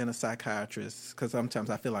coach and a psychiatrist, because sometimes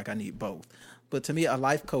I feel like I need both. But to me, a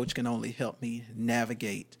life coach can only help me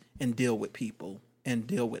navigate and deal with people and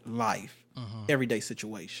deal with life, everyday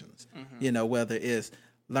situations. Whether it's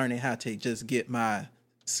learning how to just get my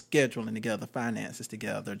scheduling together, finances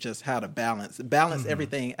together, just how to balance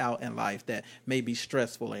everything out in life that may be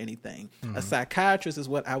stressful or anything. A psychiatrist is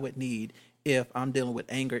what I would need if I'm dealing with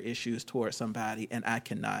anger issues towards somebody and I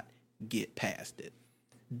cannot get past it.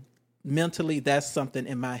 Mentally, that's something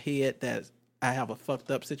in my head that I have a fucked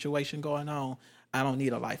up situation going on. I don't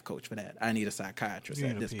need a life coach for that. I need a psychiatrist You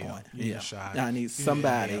at need a this pill. point. You need a shot. I You need need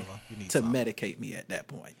somebody whatever. You need to something. medicate me at that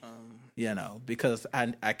point. Because I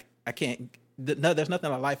can't. No, there's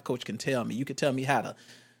nothing a life coach can tell me. You can tell me how to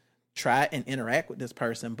try and interact with this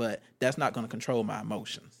person, but that's not going to control my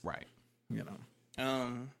emotions. Right.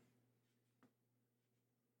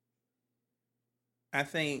 I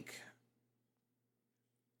think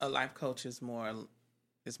a life coach is more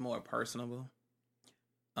personable.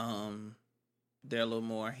 They're a little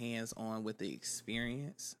more hands on with the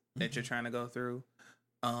experience that you're trying to go through.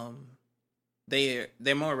 They're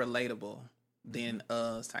more relatable than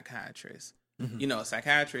a psychiatrist. A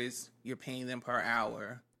psychiatrist, you're paying them per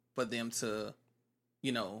hour for them to,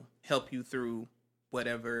 help you through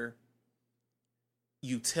whatever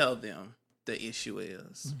you tell them the issue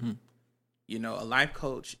is. A life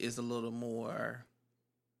coach is a little more,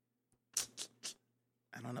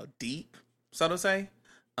 I don't know, deep, so to say.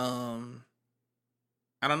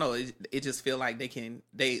 I don't know. It just feel like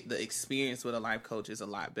the experience with a life coach is a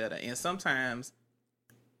lot better. And sometimes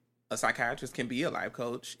a psychiatrist can be a life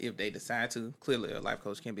coach if they decide to. Clearly, a life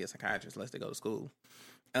coach can be a psychiatrist unless they go to school.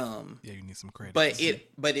 Yeah, you need some credit. But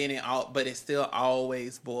it still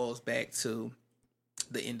always boils back to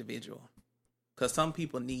the individual, because some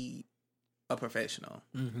people need a professional.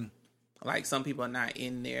 Like some people are not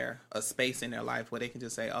in a space in their life where they can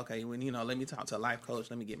just say, okay, let me talk to a life coach.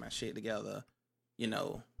 Let me get my shit together.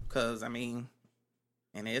 Because in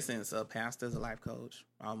essence, a pastor is a life coach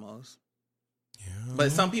almost. Yeah.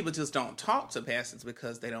 But some people just don't talk to pastors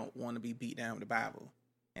because they don't want to be beat down with the Bible,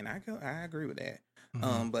 and I agree with that.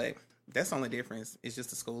 But that's the only difference. It's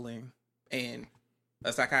just the schooling, and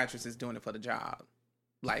a psychiatrist is doing it for the job.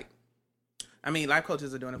 Life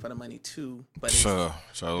coaches are doing it for the money too. But Sure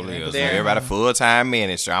is. Everybody full time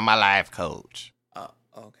ministry. I'm a life coach.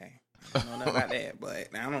 Okay. I don't know about that, but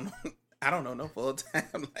I don't know. I don't know no full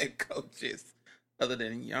time life coaches other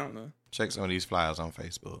than Yana. Check some of these flyers on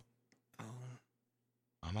Facebook.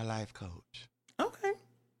 I'm a life coach. Okay.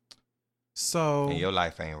 So, And your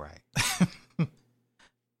life ain't right.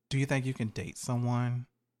 do you think you can date someone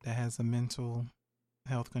that has a mental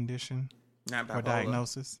health condition Not bipolar. or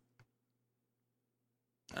diagnosis?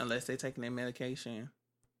 Unless they're taking their medication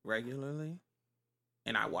regularly,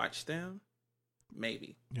 and I watch them,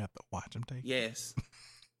 maybe. You have to watch them take. Yes.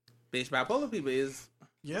 Bitch, bipolar people is.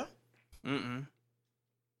 Yeah.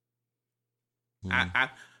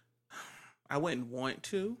 I wouldn't want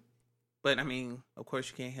to, but of course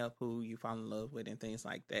you can't help who you fall in love with and things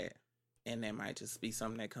like that, and that might just be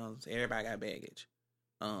something that comes. Everybody got baggage.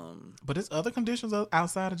 But there's other conditions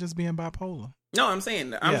outside of just being bipolar. No, I'm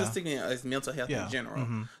saying I'm just thinking as mental health in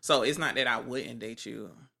general. So it's not that I wouldn't date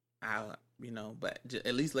you, but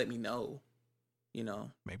at least let me know you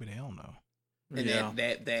know, Maybe they don't know. and Yeah.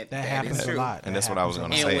 that happens is a true. lot. And that's what I was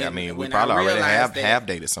going to And say. when- I mean, we when probably I already realized that- have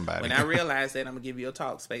dated somebody. When I realized that, I'm gonna give you a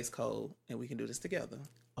talk space code, and we can do this together.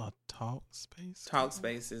 A talk space. Talk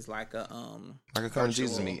space is like a like a come to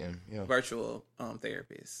Jesus virtual- meeting. Yeah. virtual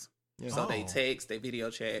therapist. Yeah. So they Oh. text, they video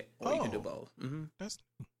chat, or you can do Oh. both. Hmm. That's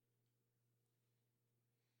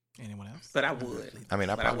anyone else? But I would. I mean,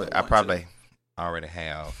 I But I wouldn't probably want already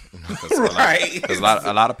have. Right. Because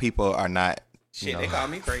a lot of people are not. Shit, You know, they call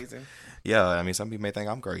me crazy. yeah, I mean, some people may think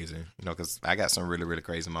I'm crazy, you know, because I got some really, really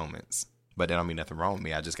crazy moments. But that don't mean nothing wrong with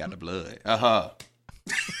me. I just got the blood.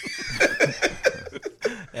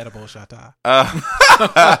 Edible shata.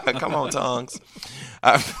 Come on, tongues.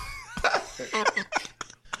 I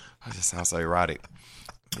just sound so erotic.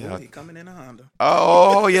 Ooh, he coming in a Honda.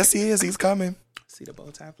 Oh, yes, he is. He's coming. See the bow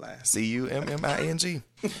tie fly. CUMMING.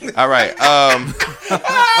 All right.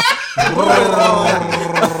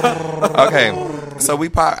 Okay. So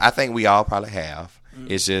I think we all probably have.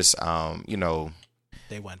 It's just, you know,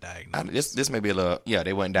 They weren't diagnosed. this may be a little, yeah,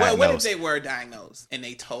 they weren't Well, diagnosed. what if they were diagnosed and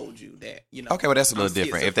they told you that, you know? Okay, well, that's a little I'm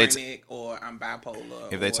different. If they schizophrenic or I'm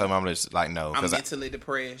bipolar. If they or told me, I'm just like, no. I'm 'Cause mentally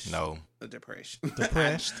depressed. no. Depression.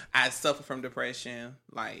 Depressed. I suffer from depression.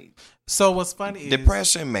 Like, So what's funny is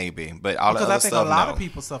Depression, maybe. But all the because other I think stuff, a lot no. of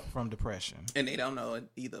people suffer from depression and they don't know it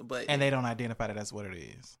either. But and they don't identify that that's what it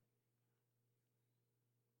is.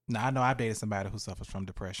 Now I know I've dated somebody who suffers from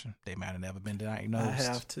depression. They might have never been diagnosed. I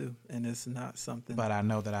have to, and it's not something. But I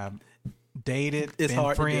know that I've dated, It's been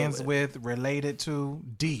hard to deal friends with, related to,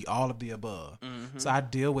 all of the above. Mhm. So I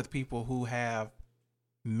deal with people who have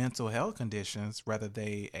mental health conditions, whether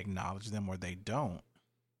they acknowledge them or they don't.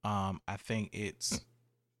 I think it's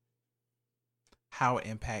how it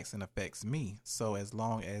impacts and affects me. So as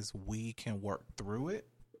long as we can work through it,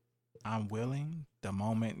 I'm willing. The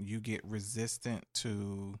moment you get resistant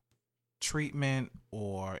to treatment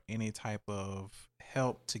or any type of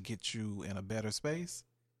help to get you in a better space,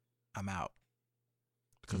 I'm out.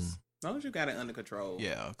 Because as long as you got it under control.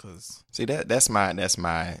 yeah, because See, that's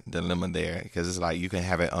my dilemma there. Because it's like you can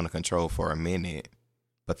have it under control for a minute,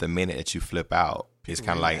 but the minute that you flip out, it's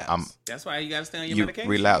kind of like That's why you got to stay on your you medication.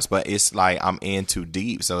 relapse. But it's like I'm in too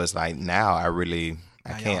deep. So it's like now I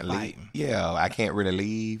Now can't y'all leave. fighting. Yeah, I can't really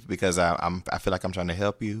leave because I feel like I'm trying to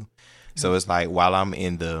help you. So it's like while I'm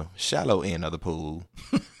in the shallow end of the pool,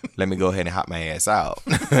 let me go ahead and hop my ass out,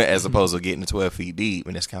 as opposed to getting 12 feet deep,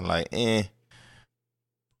 and it's kind of like,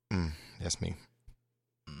 that's me.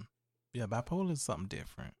 yeah, bipolar is something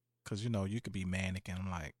different. Because, you know, you could be manic and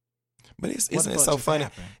I'm like, But what isn't the it fuck so just funny?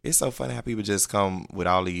 happened? It's so funny how people just come with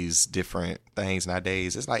all these different things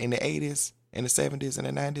nowadays. It's like in the 80s, in the 70s, and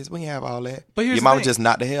the 90s, we didn't have all that. But here's Your the mama thing. just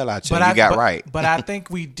knocked the hell out you. You got right. But I think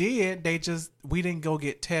we did. We didn't go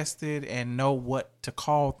get tested and know what to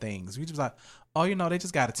call things. We just like, oh, you know, they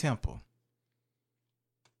just got a temper.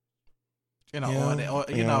 You know, or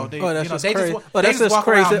you know, they, Oh, that's you know, just they crazy. just, Oh, they that's just just walk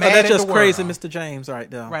crazy. around Oh, mad that's at just the crazy, world. Mr. James,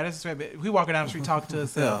 right there. Right, that's right. We walking down the street talking to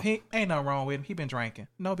himself. He ain't nothing wrong with him. He been drinking.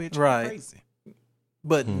 No, bitch, you Right. crazy.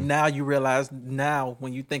 But now you realize, now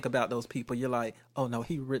when you think about those people, you're like, oh no,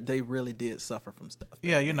 they really did suffer from stuff.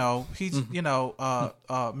 Yeah, you know, he's you know,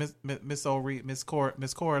 Miss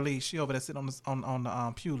Cora Lee, she over there sitting on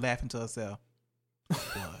the pew laughing to herself.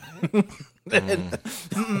 What?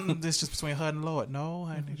 This just between her and the Lord. No,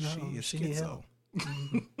 honey, she is she need schizo.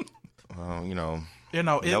 Well, you know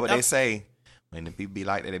You what they say. When the people be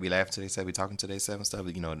like that, they be laughing to themselves, be talking to themselves and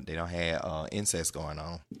stuff. You know, they don't have incest going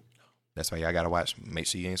on. That's why y'all gotta watch. Make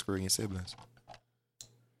sure you ain't screwing your siblings.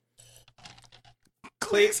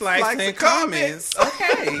 Clicks, likes, and comments.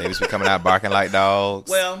 Okay. They just be coming out barking like dogs.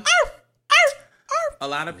 Well, a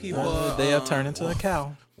lot of people. They'll turn into a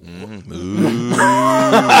cow. Ooh.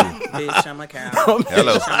 Bitch, I'm a cow.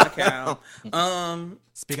 Hello. Bitch, I'm a cow.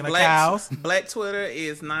 Speaking of cows, Black Twitter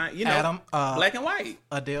is not, you know, Adam, black and white.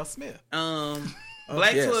 Adele Smith.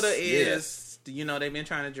 Black yes, Twitter is, yes. you know, they've been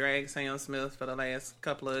trying to drag Sam Smith for the last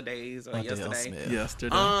couple of days or Adele yesterday. Smith.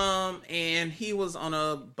 Yesterday. And he was on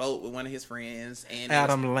a boat with one of his friends, and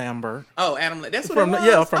Adam Lambert. Adam, that's what From it was.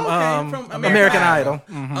 yeah, from Okay, American Idol.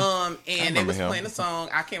 Mhm. And they remember was him. playing a song.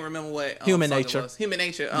 I can't remember what Human song it Nature. was. Human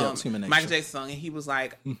Nature. Yeah, it's Human Nature. Michael Jackson song, and he was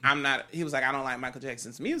like, "I'm not." He was like, "I don't like Michael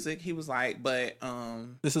Jackson's music." He was like, "But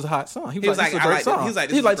This is a hot song. He was was like, like, this is a I great like song. it. He was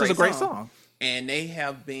like, this is a great song. and they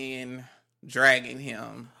have been dragging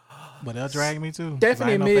him. But they'll drag me too. 'cause I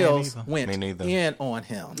Stephanie ain't no fan Mills either. went Me neither. in on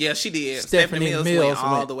him. Yeah, she did. Stephanie Mills went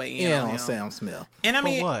all went the way in on him. Sam Smith. And I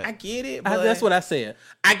mean, what? I get it, but That's what I said.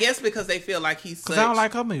 I guess because they feel like he's such. Because I don't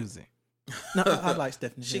like her music. No, I like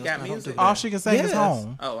Stephanie She Mills. got I don't music. do All that. she can sing is Yes.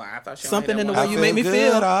 home. Oh, I thought she Something in the only way had you that make me feel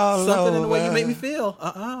feel. good all Something in the way you over. make me feel.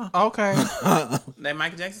 Okay. one. That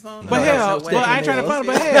Michael Jackson song. But No, hell, that's but I ain't trying to Stephanie put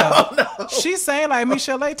but Mills. hell. She's saying like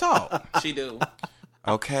Michelle talk. She do.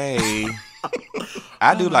 Okay.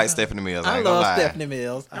 I do like Stephanie Mills. I I ain't gonna love lie. Stephanie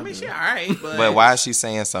Mills. I mean, she all right, But why is she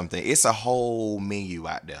saying something? It's a whole menu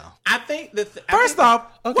out there. I think that First off,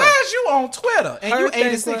 Okay. why is you on Twitter and Her you thing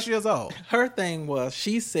 86 was- years old? Her thing was,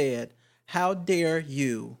 she said, "How dare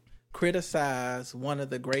you criticize one of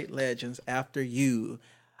the great legends after you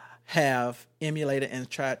have emulated and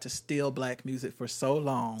tried to steal black music for so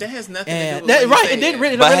long?" That has nothing to and do with that, what he right, said. it didn't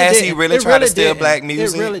really. But it really has he didn't. really It tried to steal didn't. black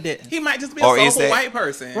music? It really didn't. He might just be a Or is soulful that- white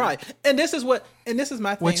person, Right, and this is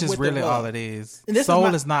my thing, Which is with the really love. all it is. And this is Soul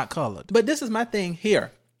my- is not colored. But this is my thing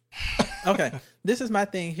here. Okay, this is my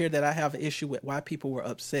thing here that I have an issue with. Why people were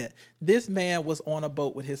upset. This man was on a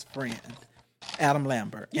boat with his friend Adam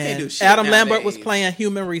Lambert, can't do and shit Adam Lambert was nowadays. playing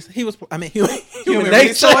human nature. Human Human nature.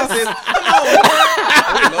 resources. Come on.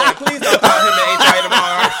 Oh, Lord, please don't call him the HR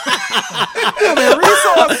tomorrow. Human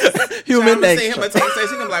resources. Human I'm gonna send nature. him a text.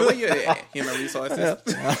 He's gonna be like, "Where you at? Human resources."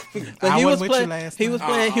 But I he wasn't was with playing. you last He night. was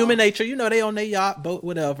playing Human Nature. You know, they on their yacht, boat,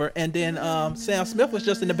 whatever. And then Sam Smith was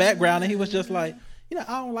just in the background, and he was just like, I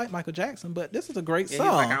don't like Michael Jackson, but this is a great Yeah, song.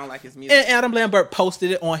 he's like, I don't like his music. And Adam Lambert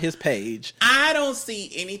posted it on his page. I don't see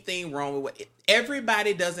anything wrong with what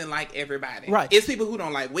everybody doesn't like everybody. Right. It's people who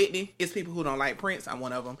don't like Whitney. It's people who don't like Prince. I'm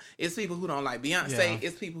one of them. It's people who don't like Beyonce. Yeah.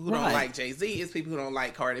 It's people who Right. don't like Jay-Z. It's people who don't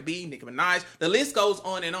like Cardi B, Nicki Minaj. The list goes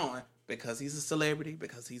on and on because he's a celebrity,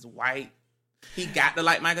 because he's white. He got to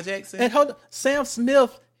like Michael Jackson. And hold on, Sam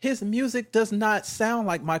Smith, his music does not sound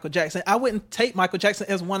like Michael Jackson. I wouldn't take Michael Jackson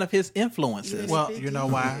as one of his influences. Well, Well, you know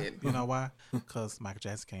why? You know why? Because Michael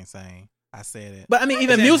Jackson can't sing. I said it. but I mean,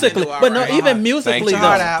 even Jackson musically, do all but no, right. even musically Thank you. though.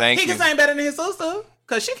 out. Thank he you. can sing better than his sister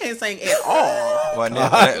because she can't sing at all.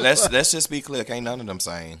 Well, let's just be clear. Can't none of them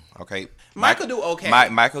sing. Okay. Michael do okay.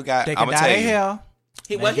 Michael got. They I'm can gonna dye tell their you. hair.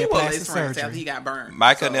 He They get was plastic his friend surgery. after he got burned.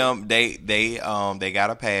 Michael So- and them they got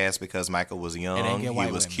a pass because Michael was didn't young. get He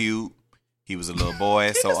white was women. cute. He was a little boy.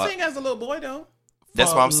 He so can sing as a little boy though.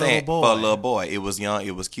 that's For what a I'm saying. little For a boy. little boy, it was young.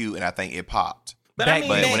 It was cute, and I think it popped. But Back I mean,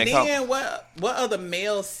 then. back When it then, what other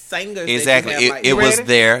male singers? Exactly. That you have, like, It was ready?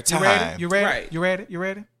 their You time. ready? You ready? Right. You ready? You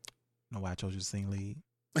ready? Know why I told you to sing lead?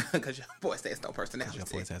 because your voice has no Because personality. your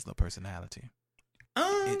voice has no personality.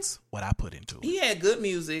 Um, It's what I put into it. he had good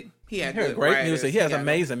music. He had He has good great writers. music. He has got-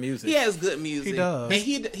 amazing music. He has good music. He does. and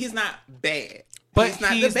he's not bad. But he's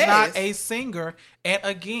not, he's the not best. a singer. And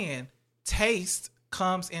again, taste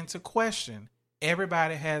comes into question.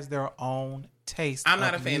 Everybody has their own taste. I'm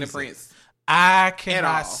not a of fan of music. Prince. I all.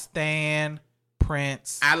 cannot stand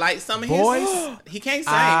Prince. I like some of Boys, his. He can't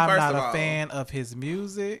sing. I'm first not of a all, fan of his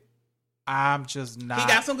music. I'm just not. he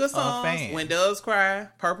got some good a songs. fan. When Doves Cry,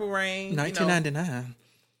 Purple Rain. 1999.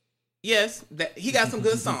 Yes, he got some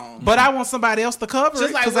good songs. But I want somebody else to cover just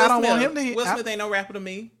it like because Will I don't Smith. want him to hit. Will Smith ain't no rapper to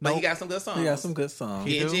me, but he Nope. got some good songs. He got some good songs.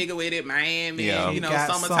 He He do. jiggle with it, Miami. Yeah. You He know, got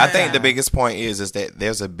summertime. I think the Yeah. biggest point is that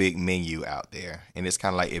there's a big menu out there, and it's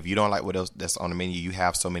kind of like if you don't like what else that's on the menu, you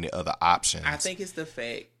have so many other options. I think it's the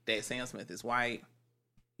fact that Sam Smith is white.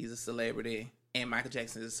 He's a celebrity, and Michael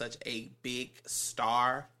Jackson is such a big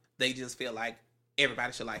star. They just feel like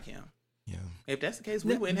everybody should like him. Yeah. If that's the case,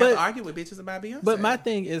 we Yeah, wouldn't but- have to argue with bitches about Beyonce. But my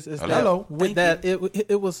thing is that Hello. with Thank that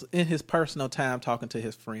it was in his personal time talking to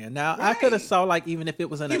his friend. Now I could have Right. saw like even if it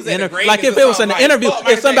was in He an was at the interview, greatest like if of it was all, in an like, interview, fuck if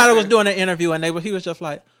Michael somebody was Jackson. doing an interview and he was just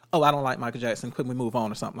like, "Oh, I don't like Michael Jackson. Could we move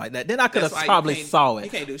on or something like that?" Then I could That's have why you probably can't- saw You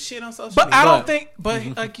it. can't do shit on social But media. I don't But- think.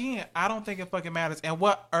 But again, I don't think it fucking matters. And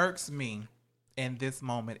what irks me in this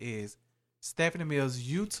moment is Stephanie Mills.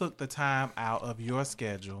 You took the time out of your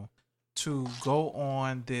schedule to go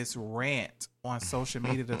on this rant on social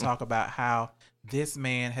media to talk about how this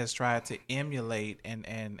man has tried to emulate and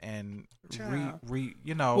Child.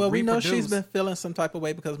 Well, we know she's reproduce. been feeling some type of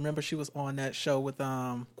way because remember she was on that show with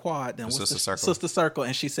Quad, then Sister Circle. Sister Circle,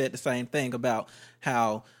 and she said the same thing about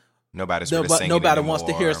how Nobody's really singing nobody wants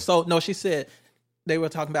to hear anymore. soul. No, she said they were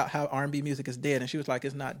talking about how R&B music is dead, and she was like,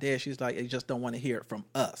 "It's not dead." She's like, "They just don't want to hear it from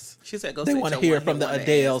us. She said, "Go They sit want to your hear one from the hit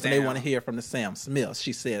Adeles, ass and they down." want to hear from the Sam Smiths."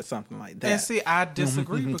 She said something like that. And see, I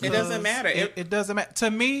disagree because It doesn't matter. It doesn't matter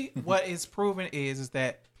to me. What is proven is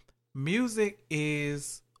that music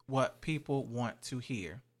is what people want to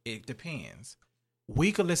hear. It depends.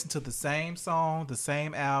 We could listen to the same song, the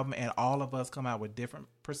same album, and all of us come out with different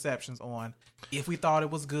perceptions on if we thought it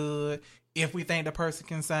was good, if we think the person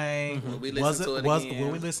can sing, Will we listen to it again?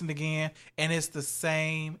 will we listen again? And it's the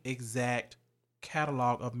same exact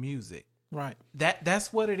catalog of music. Right.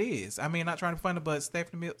 That's what it is. I mean, not trying to be funny, but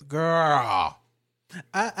Stephanie Mills, girl,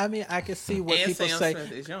 I mean, I can see what And people Sam say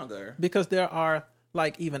Smith is younger. because there are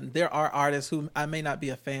artists who I may not be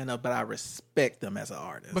a fan of, but I respect them as an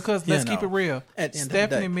artist. Because you let's keep know, it real. at the end of the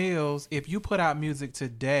Stephanie day. Mills, if you put out music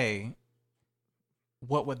today,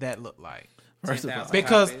 what would that look like? First of all,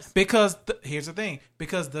 10,000. Because here's the thing.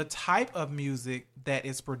 Because the type of music that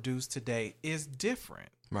is produced today is different.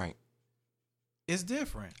 Right. It's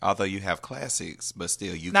different. Although you have classics, but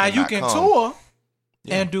still you Now you cannot can come. tour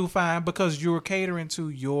Yeah. and do fine because you're catering to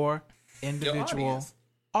your individual audience.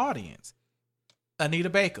 audience. Anita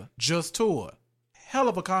Baker just toured. Hell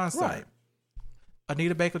of a concert. Right.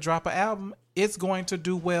 Anita Baker drop an album. It's going to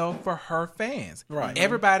do well for her fans. Right.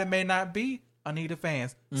 Everybody may not be Anita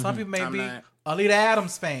fans. Some people may I'm be not. Alita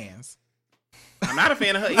Adams fans. I'm not a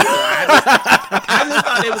fan of her either. I just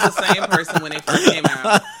thought it was the same person when it first came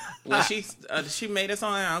out. When she made a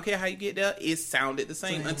song, I don't care how you get there, it sounded the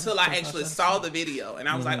same until I actually saw the video, and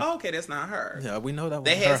I was like, oh, okay, that's not her. yeah, we know that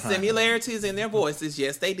They was had her, honey. similarities in their voices.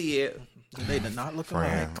 Yes, they did. They did not look alike.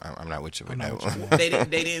 Friend, I'm not with you with that not with one.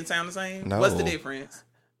 They didn't sound the same. No. What's the difference?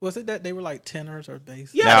 Was it that they were like tenors or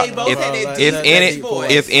bass? Yeah, Now, they both had their if deep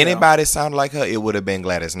voice. if anybody sounded like her, it would have been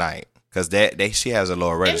Gladys Knight because she has a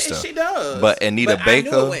lower And register. she does. But Anita I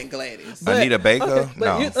Baker- knew it wasn't Gladys. Anita Baker, okay,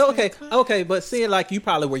 but no. okay, but seeing like you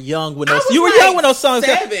probably were young when I those was you were like young when those songs.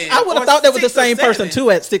 7 I would have or thought they were the 6 or same person 7.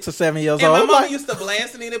 too at 6 or 7 years And old. my I'm mama like, used to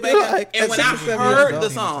blast Anita Baker. Like, and at when I 6 or 7 heard years the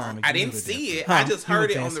old. song, Tina I Turner, didn't you see knew it. Huh. I just You were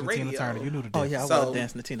heard it on dancing the with Tina radio. Turner. You knew the oh difference. yeah, I So- was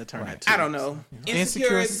dancing to Tina Turner too. I don't know.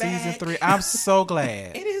 Insecure is season back. 3. I'm so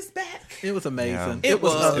glad. It is back. It was amazing. Yeah. It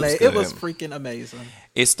was. It was freaking amazing.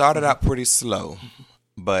 It started out pretty slow,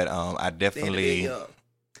 but I They had to definitely big up.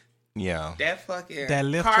 yeah. That fucking That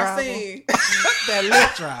Lyft car driver? scene. That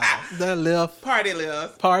Lyft driver. That lift. Party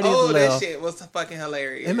lift. Party oh, lift. that shit was fucking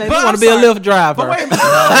hilarious. It made But me want I'm to be a sorry. Lyft driver. But wait a minute.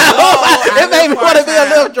 Oh, it made me want to be a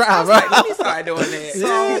Lyft I was driver. like, let me start doing that.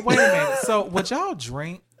 So wait a minute. So would y'all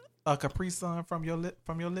drink a Capri Sun from your Lyft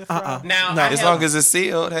driver? Now, No. I As have- long as it's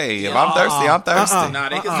sealed, hey, if I'm thirsty, I'm thirsty. Nah,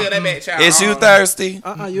 they can seal that back, child. Is you thirsty?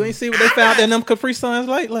 You ain't see what they found in them Capri Suns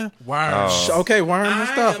lately? Worms. Okay, worms and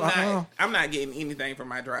I stuff. am not, I'm not getting anything from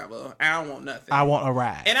my driver. I don't want nothing. I want a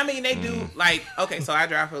ride. And I mean, they do like, okay, so I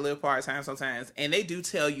drive for a little part time sometimes, and they do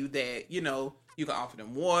tell you that, you know, you can offer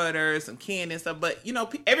them water, some candy and stuff, but you know,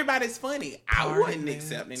 everybody's funny. I Party wouldn't lift.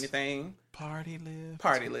 accept anything. Party Lyft.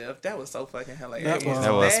 Party lift. That was so fucking hilarious.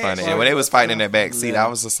 That was funny. And when they was fighting in that back seat, I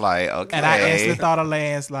was just like, okay. And I instantly thought of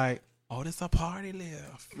Lance like, oh, this a party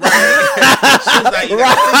lift. She was like, you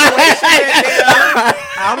got a situation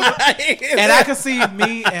there. And I could see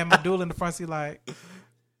me and Medulla in the front seat like,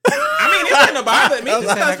 I mean, it wouldn't have bothered me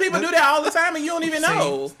because like- people do that all the time and you don't even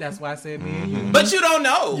know. see, that's why I said me and you. But you don't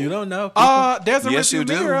know. You don't know. There's a Yes, rearview you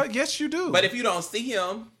do. mirror. Yes, you do. But if you don't see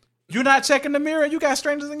him, you're not checking the mirror, you got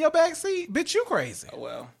strangers in your back seat. Bitch, you crazy.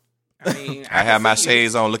 well, I mean, I have can my see you.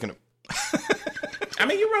 shades on looking. I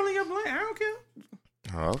mean, you rolling your blunt. I don't care.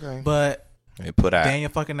 Oh, okay. But They put out. Daniel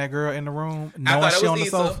fucking that girl in the room, I knowing thought it she on the was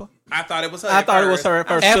Issa. sofa. I thought it was her. I thought it was her at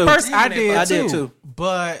first. At too. first, I Damn, did, I too. did too.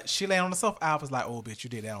 But she lay on the sofa. I was like, "Oh, bitch, you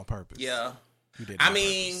did that on purpose." Yeah. you did. That I on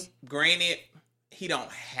mean, purpose. granted, he don't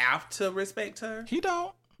have to respect her he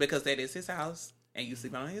don't. because that is his house and you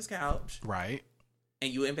sleeping on his couch Right.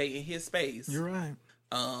 and you invading his space. You're right.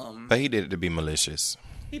 But he did it to be malicious.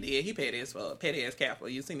 He did. He paid his cap for.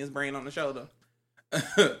 You seen his brain on the shoulder.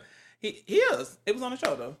 he is. It was on the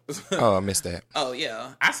shoulder. Oh, I missed that. Oh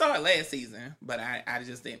yeah, I saw it last season, but I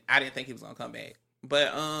just didn't. I didn't think he was gonna come back.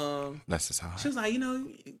 But That's just hard. she was like, you know,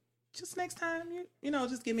 just next time, you know,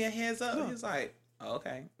 just give me a heads up. He was like, oh,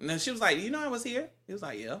 okay. And then she was like, you know, I was here. He was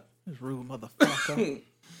like, yeah, This rude motherfucker.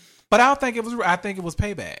 But I don't think it was. I think it was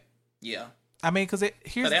payback. yeah. I mean, because here's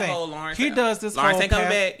But the that thing. whole Lawrence, He does this. Lawrence whole ain't coming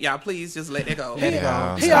path- back. Y'all, please just let it go. Let it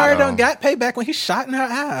Yeah. go. He So, already done got payback when he shot in her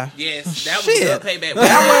eye. Yes, that was Shit. a good payback.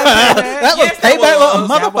 That was Yes, that payback, was. little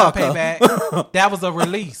That wasn't motherfucker. payback. That was a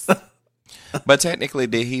release. But technically,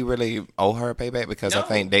 did he really owe her payback? Because I No.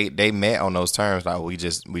 think they met on those terms. Like we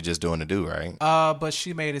just doing the do, right? But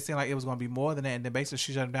she made it seem like it was going to be more than that, and then basically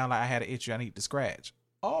she shut him down like I had an itch I need to scratch.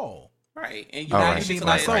 Oh, Right, and Oh, you right. she Need took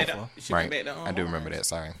my it right sofa. up. She Right. went back to, I do remember that.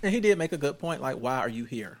 Sorry. And he did make a good point. Like, why are you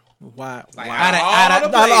here? Why? Like, why? out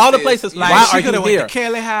of all the places, Like, why she are could you have went here? to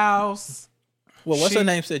Kelly house. Well, what's she- her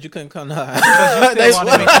name said you couldn't come to her. You That's still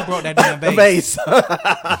wanted to make you broke that damn the base.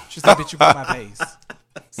 base. She said, "Bitch, you broke my base."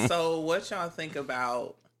 So, what y'all think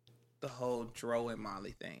about the whole Dro and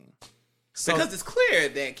Molly thing? So- Because it's clear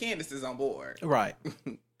that Candace is on board. Right.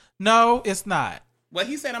 No, it's not. Well,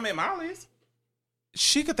 he said I'm at Molly's.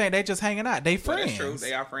 she could think they just hanging out. They Well, friends. that's true.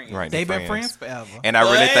 They are friends. Right. They've been friends. friends forever. And I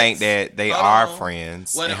really But- think that they Hold are on.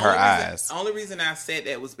 friends Well, in the her eyes. The only reason I said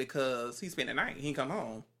that was because he spent the night. He come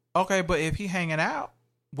home. Okay, but if he hanging out,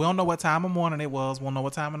 we don't know what time of morning it was. We don't know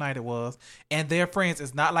what time of night it was. And they're friends.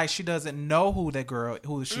 It's not like she doesn't know who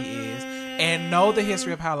she is, and know the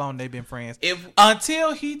history of how long they've been friends.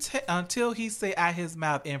 Until he say out his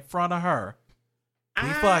mouth in front of her, we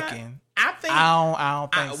fucking. I think I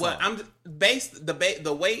don't think so. Well, I'm based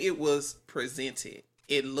the way it was presented.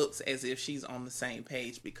 It looks as if she's on the same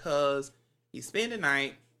page because he spent the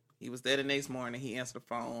night. He was there the next morning. He answered the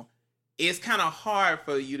phone. It's kind of hard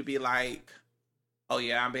for you to be like, "Oh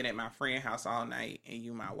yeah, I've been at my friend's house all night, and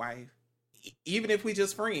you my wife." Even if we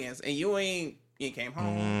just friends, and you came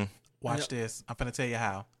home. Watch this. I'm finna tell you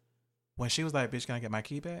how. When she was like, "Bitch, can I get my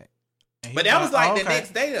key back?" And he But that was like the okay.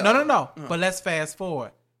 next day, though. No. But let's fast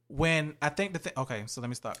forward. When I think okay, so let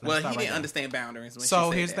me stop. Well, he didn't understand boundaries. When So she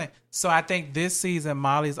said here's the that. thing. So I think this season,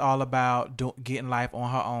 Molly's all about getting life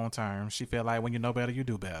on her own terms. She feel like when you know better, you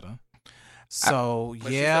do better. So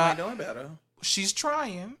But yeah, she still ain't doing better. she's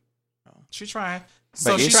trying. She's trying. But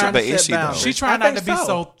So is she's she- trying. but is she, though? She's I trying not think to be so.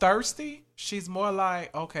 so thirsty. She's more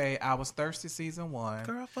like, okay, I was thirsty season 1.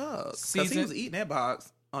 Girl, fuck. Because Season- he was eating that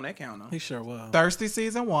box on that counter. He sure was. Thirsty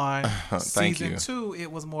season 1. Thank Season you. 2,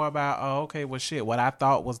 it was more about, oh, okay, well, shit, what I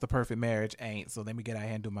thought was the perfect marriage ain't, so let me get out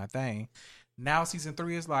here and do my thing. Now season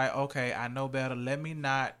 3 is like, okay, I know better. Let me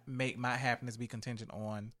not make my happiness be contingent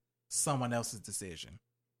on someone else's decision.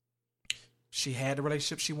 She had the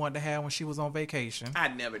relationship she wanted to have when she was on vacation.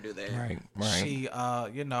 I'd never do that. Right. She,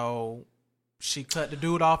 she cut the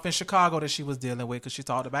dude off in Chicago that she was dealing with because she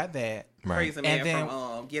talked about that. Right. Crazy man And then-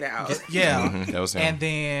 from Get Out. Yeah. That was him. And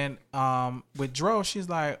then with Dro, she's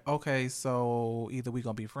like, okay, so either we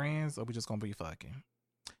gonna be friends or we just gonna be fucking.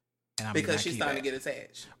 And I'm Because she's starting to get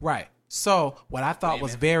attached. right. So what I thought Wait a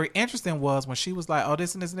was minute. very interesting was when she was like, oh,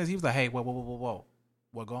 this and this and this. He was like, hey, whoa.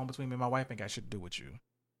 What going between me and my wife ain't got shit to do with you.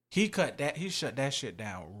 He shut that shit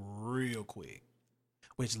down real quick,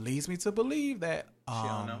 which leads me to believe that She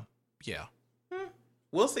don't know. yeah.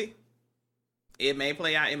 We'll see. It may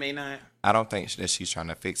play out. It may not. I don't think that she's trying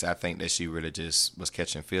to fix it. I think that she really just was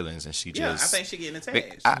catching feelings and she Yeah, just. I think she getting But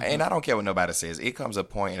attached. and I don't care what nobody says. It comes a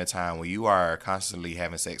point in a time where you are constantly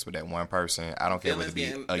having sex with that one person. I don't care whether it be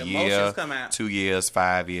Feelings a getting- year, emotions come out. 2 years,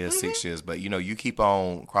 5 years, 6 years. But you keep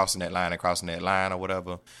on crossing that line or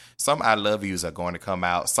whatever. Some I love yous are going to come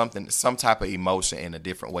out. Some type of emotion in a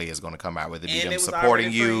different way is going to come out. Whether it be and them it was supporting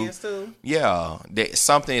already you. friends too. Yeah,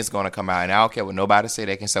 something is going to come out, and I don't care what nobody say.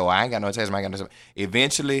 They can say, "Well, I ain't got no attachment. I ain't got no."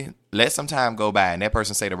 Eventually, let some time go by, and that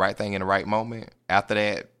person say the right thing in the right moment. After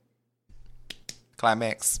that,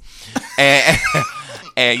 climax, and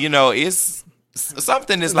it's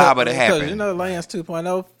something is liable to happen. Because Lance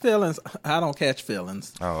 2.0 feelings. I don't catch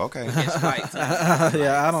feelings. Oh, okay. Like,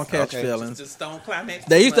 Yeah, I don't catch Okay. feelings. just don't climax.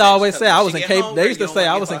 They too used to much, always 'cause say when I she was get incapable. hungry, They used to you don't say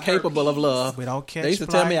I wanna was give her incapable of herpes. love. We don't catch They used to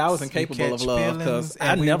tell me I was flights, incapable we of catch love feelings, because I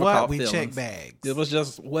and we never what? caught We feelings. check bags. It was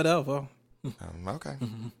just whatever. Okay.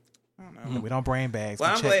 We don't brain bags. Well,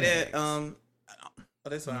 we I'm check glad that bags.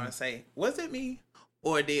 that's what I'm gonna say. Was it me?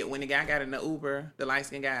 Or did when the guy got in the Uber, the light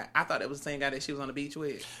skinned guy, I thought it was the same guy that she was on the beach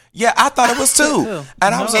with. Yeah, I thought it was too,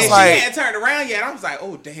 and I was And just she like, hadn't turned around yet. I was like,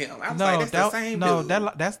 oh damn. I was No, like, that's the same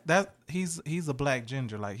dude. that's he's a black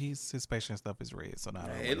ginger. Like his facial stuff is red. So now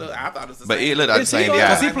It look, I thought it was the but same it looked like the Is he same gonna- guy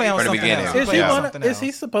Does he play on from the something beginning. else? Is he Yeah. gonna, Something Is he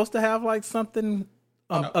else. supposed to have like something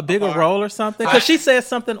a bigger part. role or something? Because she said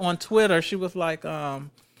something on Twitter. She was like, "Did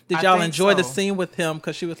I y'all think enjoy the so. scene with him?"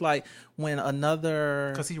 Because she was like, when another,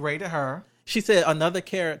 because he rated her. she said another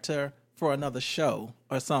character for another show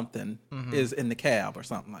or something Mm-hmm. is in the cab or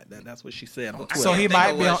something like that. That's what she said on Twitter. So he think might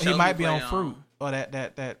of be what on. show He might he be on play Fruit on. or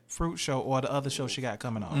that Fruit show or the other show she got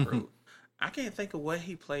coming on. I can't think of what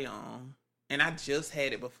he play on. And I just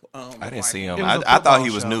had it before. I didn't see him. It was a I thought football he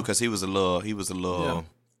was show. new because he was a little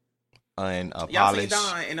Y'all seen unpolished.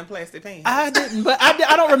 Don in them plastic pants? I didn't, but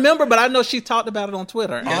I don't remember. But I know she talked about it on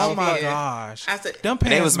Twitter. Yeah, Oh she my did. gosh! I said, Them They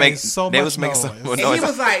pants was made making so they much was making noise. some and noise. he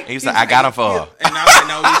was like, he was like, I got him for her. And I was like,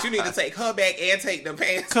 no, bitch, you need to take her back and take the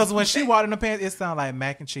pants. Because when she walked in the pants, it sounded like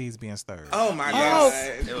mac and cheese being stirred. Oh my Oh.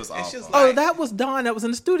 god, It was And she awful. was Oh, like- that was Dawn. That was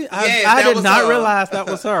in the studio. Yes, I that did was not her. realize that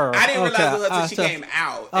was her. I didn't realize it was Okay, until she came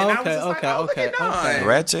out, and I was just like, oh, look at Dawn.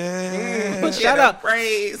 Wretched. But She shout had a out-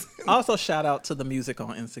 phrase. Also, shout out to the music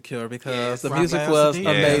on Insecure because Yes. the Raphael music was Sadiq.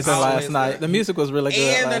 amazing Yes. last Always night. good. The music was really good.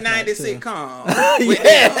 And the last night, 90s too. sitcom. With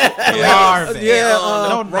Marvin.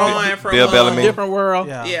 Yeah, Ron from Bill Bellamy. Different World.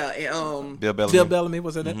 Yeah. Yeah, and, Bill Bellamy. Bill Bellamy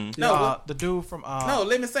was in it. Mhm. Yeah. No, The dude from no,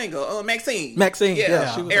 Living Single, Maxine. Maxine. Yeah,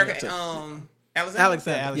 Yeah, she was in Erica. it too.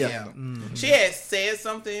 Alexander. Yeah. Mm. She had said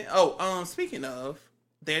something. Oh, speaking of,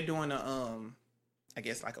 they're doing I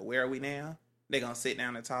guess like a Where Are We Now? They're gonna sit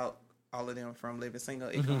down and talk. All of them from Living Single.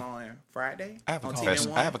 It come on Friday. I have a on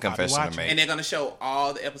confession. TN1. I have a confession to And make. they're gonna show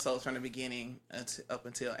all the episodes from the beginning up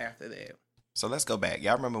until after that. So let's go back.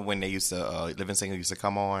 Y'all remember when they used to Living Single used to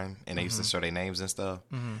come on and they used to show their names and stuff?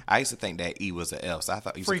 I used to think that E was an F, so I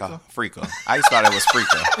thought you used to call Freaka. I used to thought it was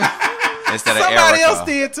Freaka instead of Somebody Erica. else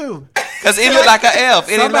did too. Because it looked like an F. It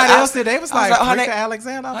didn't Somebody look- else did. They was I like, her Freaka name-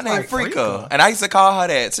 Alexander. I Her was name like, Freaka. And I used to call her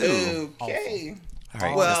that too. Okay. All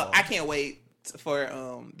right. Well, I can't wait for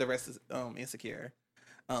the rest of Insecure.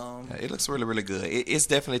 It looks really, really good. It's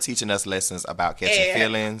definitely teaching us lessons about catching And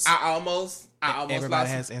feelings. I almost Everybody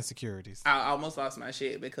lost. has insecurities. I almost lost my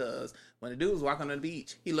shit because when the dude was walking on the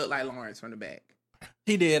beach, he looked like Lawrence from the back.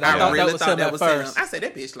 He did. I thought really that was thought him that at was first. him. I said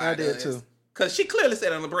that bitch lied. I did too. Because she clearly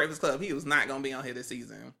said on the Breakfast Club he was not gonna be on here this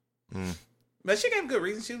season. Mm. But she gave a good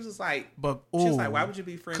reason. She was just like, But she was ooh, like, why would you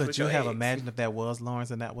be friends could with you your have ex? imagined if that was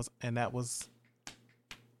Lawrence and that was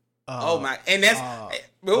Oh my! And that's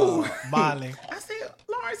ooh. Molly. I said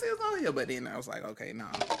Lawrence is on here, but then I was like, okay, no.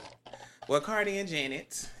 Well, Cardi and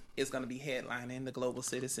Janet is gonna be headlining the Global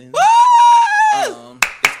Citizens.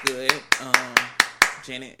 It's good.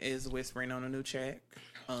 Janet is whispering on a new track.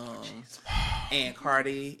 And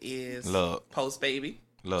Cardi is Look. post baby.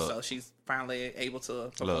 Look. So she's finally able to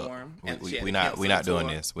Look, perform. and she had we to not cancel doing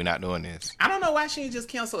the tour. this. We're not doing this. I don't know why she didn't just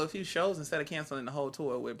cancel a few shows instead of canceling the whole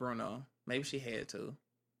tour with Bruno. Maybe she had to.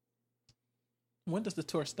 When does the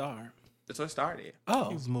tour start? The tour started. He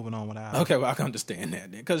Oh, was moving on without. okay. Well, I can understand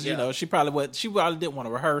that then, because Yeah. you know she probably didn't want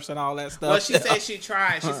to rehearse and all that stuff. Well, she said she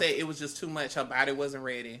tried. She said it was just too much. Her body wasn't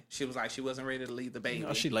ready. She was like, she wasn't ready to leave the baby. You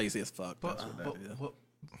know, she lazy as fuck. That's what But, that is.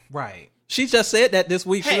 right. She just said that this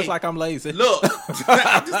week. She Hey, was like, "I'm lazy." Look,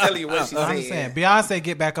 I'm just telling you what she I'm said. saying Beyonce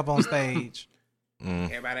get back up on stage.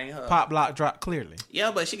 Everybody ain't her. Pop lock drop clearly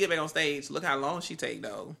Yeah, but she get back on stage. Look how long she take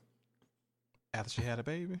though. after she had a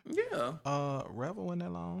baby. Yeah, Rebel wasn't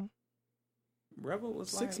that long. Rebel was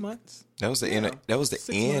 6 like, months. That was the end. That was the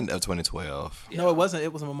 6 end months. of 2012. No, it wasn't.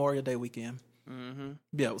 It was Memorial Day weekend. Mm-hmm.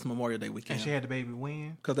 Yeah, it was Memorial Day And weekend. she had the baby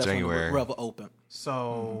when. Because that's January. when the Revel opened.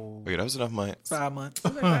 So Wait, that was enough months. 5 months.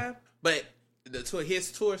 But the tour,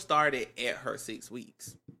 his tour started at her 6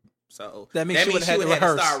 weeks. So That means she would've had to would have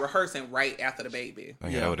rehearse. start rehersing right after the baby.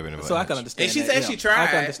 Okay, that would have been a So I bunch. can understand. And she that, said yeah. she I can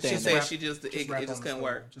tried. understand She that. said she just it rap just on couldn't the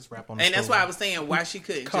work. story. Just rap on the And that's story. why I was saying why she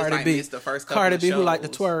couldn't Cardi just like B, miss the first couple Cardi of B, shows. who liked to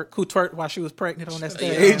twerk, who twerked while she was pregnant on that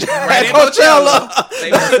Yeah. stage Right at in Coachella.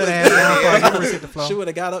 They was Sit ass down, bro. You ever hit the floor? She would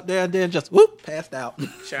have got up there and then just whoop passed out.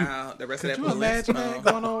 child. The rest of Could that you imagine placenta,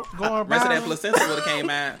 that going rest of that viral? placenta would have came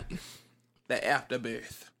out. The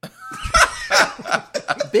afterbirth.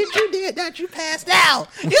 Bitch, you did that. You passed out.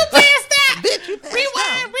 You passed out. Bitch, you passed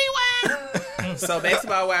out. Rewind. So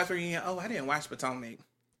Basketball Wives reunion. Oh, I didn't watch Potomac.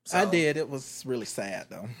 So, I did. It was really sad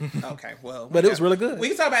though. Okay, well, But it was really good. We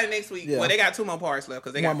can talk about it next week. Yeah. Well, they got 2 more parts left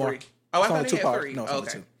because they got One more. 3. Oh, I It's thought only they 2 had parts. 3. No, it's only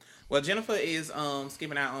Okay. 2. Well, Jennifer is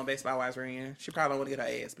skipping out on Baseball Wives reunion. She probably don't want to get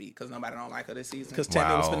her ass beat because nobody don't like her this season. Because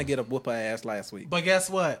Tammy was Wow. going to get a whoop her ass last week. But guess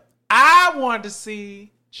what? I wanted to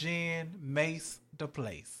see Jen Mace the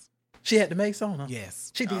place. She had the mace on her.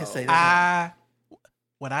 Yes. She did say that.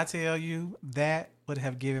 When I tell you that would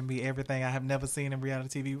have given me everything I have never seen in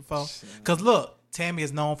reality TV before. Because look, Tammy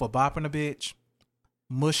is known for bopping a bitch,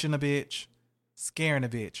 mushing a bitch, scaring a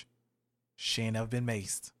bitch. She ain't never been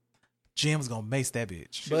maced. Jen was gonna mace that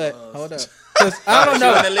bitch. But was. hold up, 'Cause I don't She know.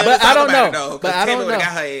 wouldn't have lived But to I talk don't about it, know. though, 'cause But I Tammy don't would've know.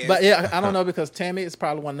 got her ass. But yeah, I don't know because Tammy is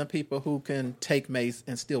probably one of the people who can take mace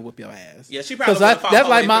and still whoop your ass. Yeah, she probably Because would've fought that's her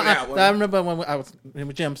like way my. through that one. I remember when I was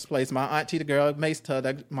in Jim's place. My auntie, the girl, maced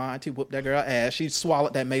her. My auntie whooped that girl ass. She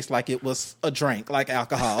swallowed that mace like it was a drink, like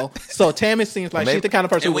alcohol. So Tammy seems like Maybe- she's the kind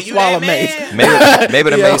of person And who when would you swallow that mace. mad, Maybe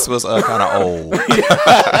the Yeah. mace was kind of old.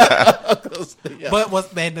 Yeah. But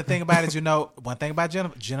the thing about it is, one thing about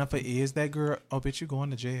Jennifer is that girl. Oh, bitch, you going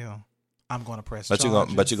to jail. I'm going to press But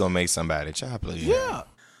charges. you gonna make somebody. Child, please. Yeah.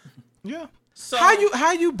 Yeah. So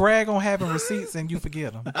How you brag on having receipts and you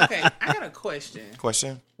forget them? Okay, I got a question.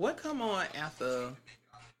 Question. What come on after?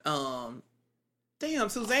 Damn,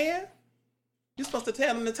 Suzanne, you supposed to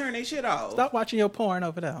tell them to turn their shit off. Stop watching your porn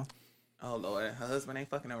over there. Oh Lord, her husband ain't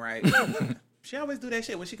fucking her right. She always do that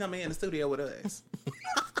shit when she come in the studio with us.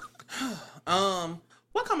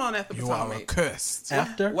 What come on after You are Potomac? cursed.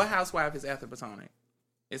 After What housewife is after Potomac?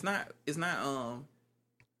 It's not Atlanta.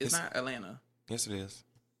 Yes, it is.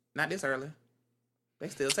 Not this early. They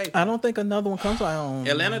still tape. I don't think another one comes on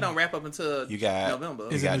Atlanta don't wrap up until You got November. You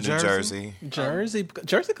Is it got New New Jersey? Jersey.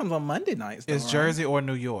 Jersey comes on Monday nights. Though, It's right? Jersey or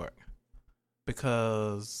New York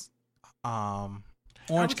because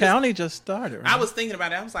Orange County just started. Right? I was thinking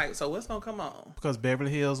about it. I was like, so what's gonna come on? Because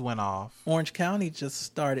Beverly Hills went off. Orange County just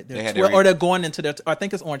started They their had 12, to or they're going into their. I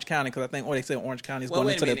think it's Orange County because I think they said Orange County is Well, going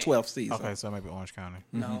wait a into their minute. 12th season. Okay, so maybe Orange County.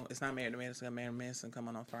 No, it's not Married to Medicine. Married to Medicine come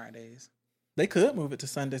on Fridays. They could move it to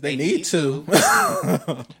Sundays. They They need need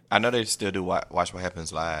to. I know they still do Watch What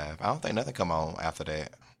Happens Live. I don't think nothing come on after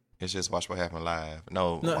that. It's just Watch What Happens Live.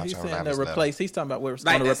 No, No, Watch he's What saying Happens to Live. replace. He's talking about where it's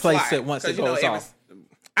Like going to that's replace why. it once 'Cause it goes off.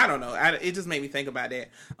 I don't know. It just made me think about that.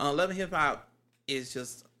 Love and Hip Hop is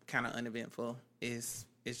just kind of uneventful. It's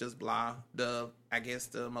just blah. I guess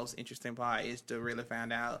the most interesting part is to really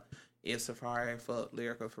find out if Safari fucked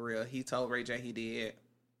Lyrica for real. He told Ray J he did.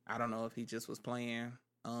 I don't know if he just was playing.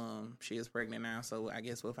 She is pregnant now, so I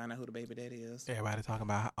guess we'll find out who the baby daddy is. Everybody talking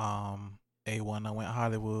about A1 I went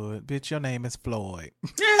Hollywood. Bitch, your name is Floyd.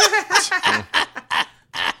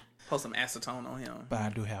 Post some acetone on him. But I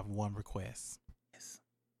do have one request.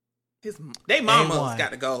 They mamas A1. got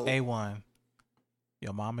to go. A1.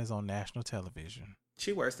 Your mama is on national television.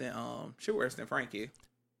 She worse than Frankie.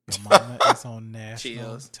 Your mama is on national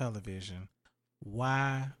Cheers. television.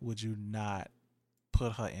 Why would you not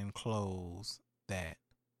put her in clothes that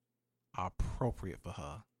are appropriate for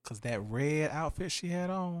her? Because that red outfit she had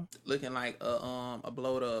on, Looking like a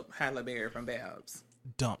blowed up Halle Berry from Babs.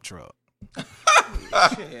 dump truck.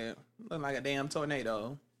 Shit, look like a damn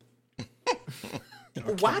tornado.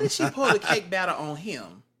 Why did she pour the cake batter on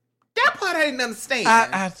him? That part I didn't understand.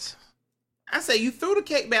 I say you threw the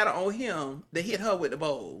cake batter on him to hit her with the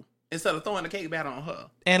bowl instead of throwing the cake batter on her.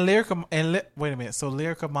 And Lyrica, wait a minute. So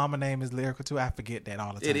Lyrica mama name is Lyrica too? I forget that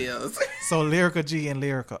all the time. It is. So Lyrica G and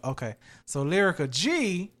Lyrica. Okay. So Lyrica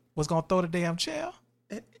G was going to throw the damn chair.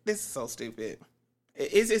 This is so stupid.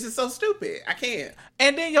 It's so stupid. I can't.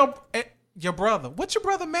 And then your brother. What your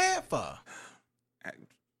brother mad for?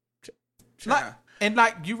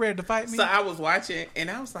 Like you ready to fight me? So I was watching and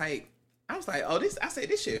I was like, oh, this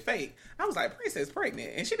shit fake. I was like, Princess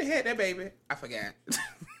pregnant and she done had that baby. I forgot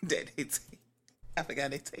that I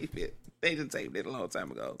forgot they taped it. They done taped it a long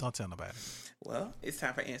time ago. Don't tell nobody. Well, it's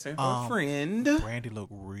time for answering for a friend. Brandy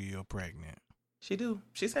looked real pregnant. She do.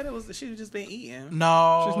 She said she was just been eating.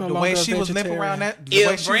 No, She's no the longer way a she was limping vegetarian. around that. The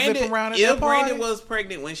way she was limping around at that party. Brandon was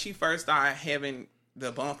pregnant when she first started having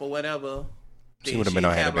the bump or whatever, She would have been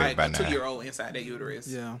on had a baby like by a now. 2-year-old inside their uterus.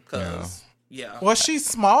 Yeah. Yeah. Well, she's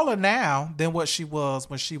smaller now than what she was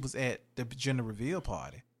when she was at the gender reveal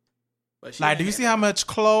party. But she Like, do you had- see how much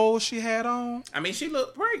clothes she had on? I mean, she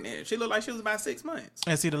looked pregnant. She looked like she was about 6 months.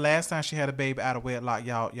 And see, the last time she had a baby out of wedlock,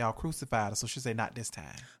 y'all crucified her. So she said, "Not this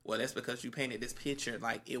time." Well, that's because you painted this picture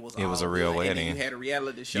like it was. It was all a real good, and then wedding. you had a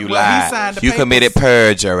reality show. You Well, he signed lied. the You papers. committed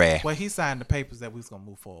perjury. Well, he signed the papers that we was gonna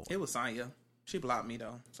move forward. It was Sonya. She blocked me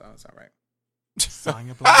though, so it's all right.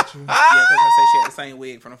 Sonya blocked you. Yeah, because I said she had the same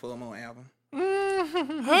wig from the Full Moon album.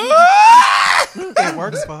 It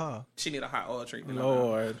works for her. She need a hot oil treatment. on her.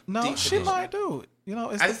 Lord. No, Deep she condition. might do it. You know,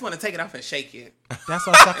 it's I just want to take it off and shake it. that's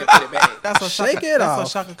what Shaka. And put it back. That's what Shake Shaka, it that's what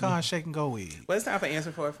off. Shaka Khan shake and go with. Well, it's time for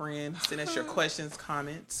Answer for a Friend. Send us your questions,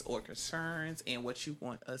 comments, or concerns, and what you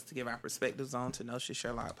want us to give our perspectives on to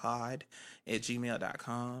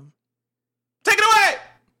noshiSherlockPod@gmail.com. Take it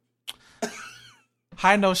away!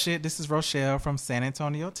 Hi, no shit. This is Rochelle from San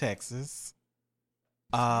Antonio, Texas.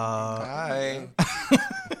 Hi.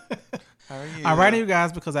 How are you? I'm writing you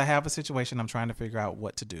guys because I have a situation I'm trying to figure out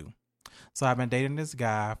what to do. So I've been dating this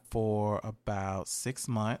guy for about 6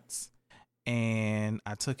 months, and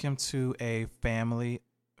I took him to a family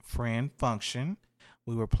friend function.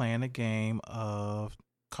 We were playing a game of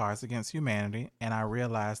Cards Against Humanity, and I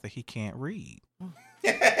realized that he can't read.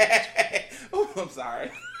 Oh, I'm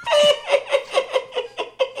sorry.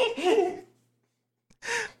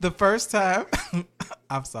 The first time,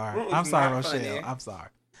 I'm sorry, It was I'm sorry, not Rochelle, funny. I'm sorry.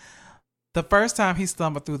 The first time he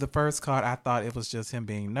stumbled through the first card, I thought it was just him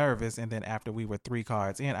being nervous. And then after we were 3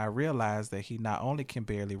 cards in, I realized that he not only can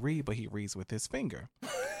barely read, but he reads with his finger.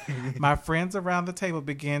 My friends around the table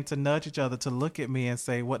began to nudge each other to look at me and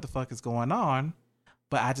say, "What the fuck is going on?"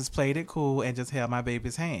 But I just played it cool and just held my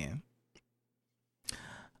baby's hand.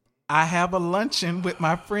 I have a luncheon with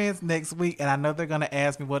my friends next week, and I know they're going to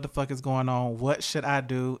ask me what the fuck is going on. What should I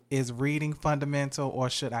do? Is reading fundamental, or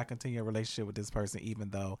should I continue a relationship with this person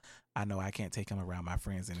even though I know I can't take him around my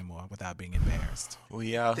friends anymore without being embarrassed?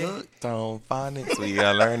 We are hooked on phonics. We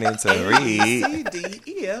are learning to read. C, D,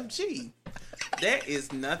 E, F, G. There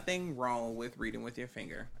is nothing wrong with reading with your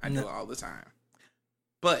finger. I do it all the time.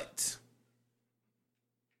 But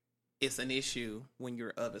it's an issue when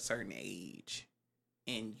you're of a certain age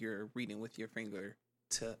and you're reading with your finger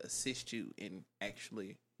to assist you in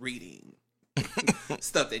actually reading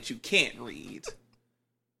stuff that you can't read.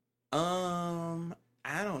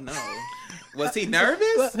 I don't know. Was he nervous?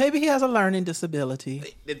 Well, maybe he has a learning disability.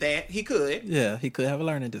 That he could. Yeah, he could have a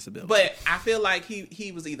learning disability. But I feel like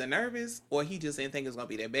he was either nervous or he just didn't think it was gonna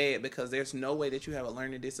be that bad, because there's no way that you have a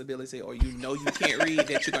learning disability or you can't read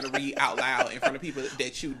that you're gonna read out loud in front of people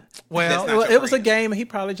that you. Well, that's not your it was a friend. game. He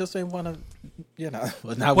probably just didn't want to,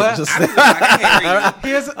 Well, I Well, would just. I just like, I can't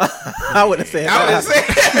read. Here's I would have said. I would have that.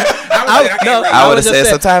 said. I can't no, read. I would have just said,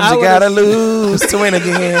 sometimes I you would've- gotta lose to win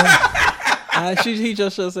again. He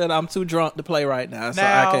just should have said, "I'm too drunk to play right now, so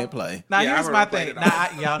Now- I can't play." Now Yeah, here's I've my already played thing. it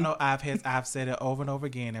Now y'all know I've said it over and over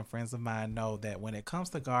again, and friends of mine know that when it comes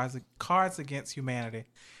to Cards Against Humanity,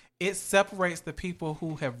 it separates the people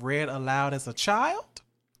who have read aloud as a child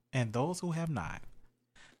and those who have not.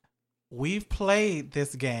 We've played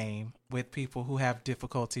this game with people who have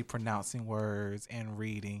difficulty pronouncing words and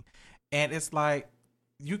reading, and it's like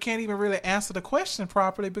you can't even really answer the question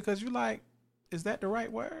properly because you're like, is that the right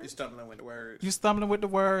word? You're stumbling with the words. You're stumbling with the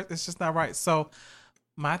words. It's just not right. So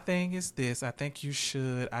my thing is this. I think you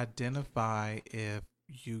should identify if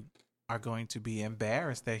you are going to be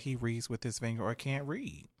embarrassed that he reads with his finger or can't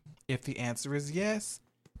read. If the answer is yes,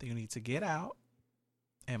 then you need to get out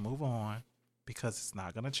and move on because it's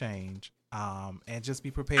not going to change. And just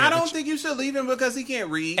be prepared. I don't think you should leave him because he can't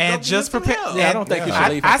read. Go And give just him some prepare. help. Yeah, I don't think you should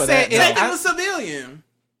leave him for that. Take No. him a civilian.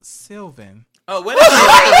 Sylvan. Oh, what? Shit,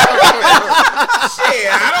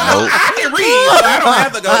 I don't know. I can read, so I don't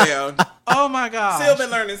have to go there. Oh my gosh. Sylvan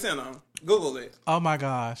Learning Center. Google it. Oh my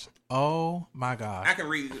gosh. Oh my gosh. I can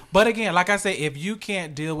read it. But again, like I say, if you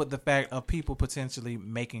can't deal with the fact of people potentially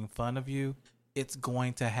making fun of you, it's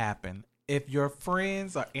going to happen. If your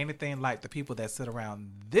friends are anything like the people that sit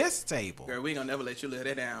around this table, Girl, we ain't gonna never let you live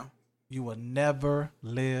that down. you will never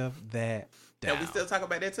live that down. Can we still talk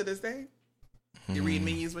about that to this day? You read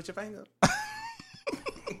menus with your finger.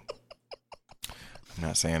 I'm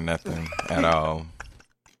not saying nothing at all.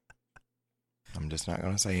 I'm just not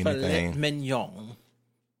gonna say Filet anything. mignon.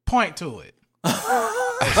 Point to it. Stupid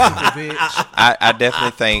bitch. I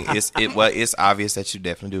definitely think it's obvious that you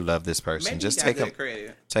definitely do love this person. Maybe Just he got take good him.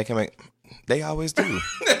 credit. Take him. They always do.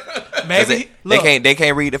 'Cause Maybe they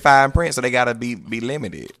can't read the fine print, so they gotta be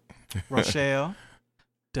limited. Rochelle,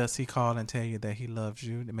 does he call and tell you that he loves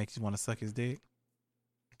you? That makes you want to suck his dick?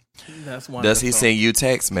 That's one. Does he send you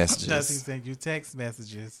text messages? Does he send you text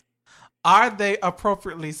messages? Are they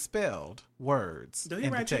appropriately spelled words Do he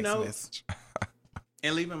in the write you text notes? message?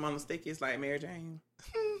 And leave him on the stickies like Mary Jane.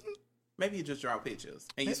 Maybe you just draw pictures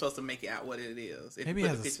and you're supposed to make it out what it is. If Maybe you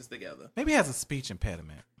he put the has a- pictures together. Maybe he has a speech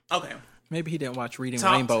impediment. Okay. Maybe he didn't watch Reading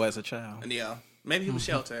Talk- Rainbow as a child. Yeah. Maybe he was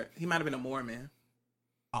sheltered. He might have been a Mormon.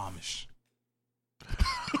 Amish.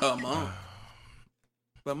 A monk.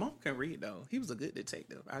 But Monk can read though. He was a good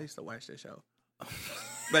detective. I used to watch that show.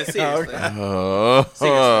 But seriously, Oh.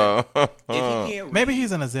 Seriously. if he can't read, Maybe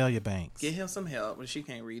he's an Azalea Banks. get him some help. But she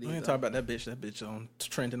can't read We ain't either. talk about that bitch. That bitch on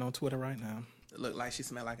trending on Twitter right now. Look like she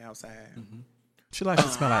smell like outside. She likes to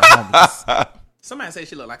smell like homeless. Somebody say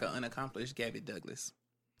she look like an unaccomplished Gabby Douglas.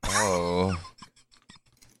 Oh.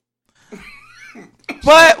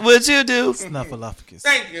 What would you do, Snuffleupagus.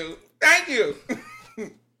 Thank you. Thank you. Did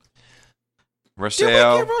we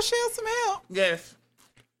Rochelle? give Rochelle some help? Yes.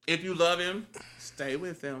 If you love him, stay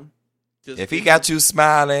with him. Just If he got you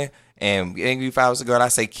smiling and angry if I was a girl, I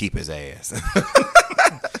say keep his ass.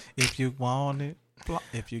 If you want it,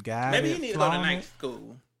 if you got maybe it, you need to go to flaunt night it.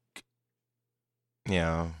 school.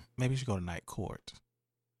 Yeah. Maybe you should go to night court.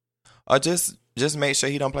 Or just make sure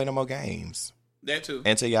he don't play no more games That too.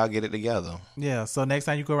 until y'all get it together. Yeah, so next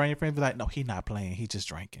time you go around your friends, be like, no, he not playing. He just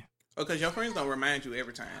drinking. Because your friends don't remind you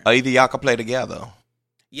every time. Or either y'all can play together.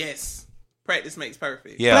 Yes. Practice makes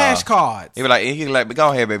perfect. Yeah. Flashcards. He be like,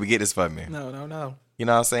 go ahead, baby, get this for me. No. You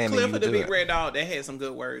know what I'm saying? And Cliff you of the do Big it. Red Dog, that had some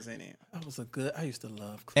good words in it. That was a good. I used to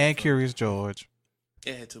love. And Curious George.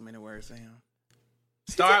 It had too many words in him.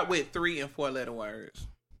 Start with 3 and 4 letter words.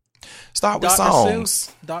 Start with Dr. songs.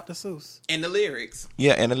 Seuss. Dr. Seuss. And the lyrics.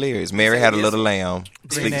 Yeah, and the lyrics. Mary had a Yes. little lamb.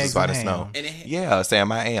 Green Sleeps eggs by and the ham. snow. And it had, Yeah,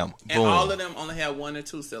 Sam, I am. and Boom. all of them only have 1 or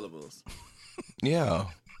 2 syllables. Yeah.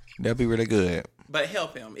 That'll be really good. But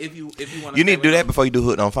help him if you want. You need to do that before you do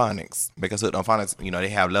Hood on Phonics. Because Hood on Phonics, they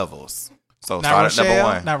have levels. So Now, start at number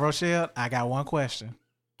 1. Now, Rochelle, I got one question.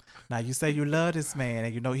 Now, you say you love this man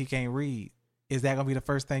and you know he can't read. Is that going to be the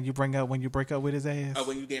first thing you bring up when you break up with his ass?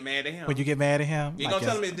 When you get mad at him. When you get mad at him? You ain't gonna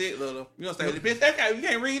tell him his dick little. You gonna say, bitch, that guy, you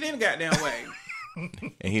can't read any goddamn way.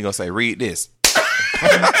 And he going to say, read this.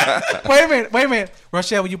 Wait a minute.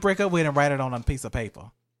 Rochelle, when you break up with him, write it on a piece of paper.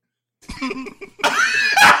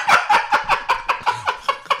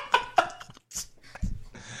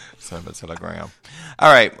 Send him a telegram.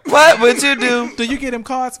 All right. What would you do? Do you get him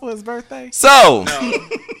cards for his birthday? So. No.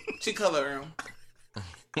 She color him.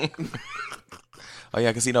 Oh,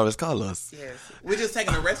 yeah, because he knows his colors. Yes. We're just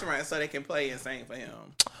taking a restaurant so they can play and sing for him.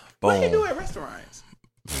 Boom. What he do at restaurants?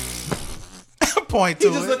 Point He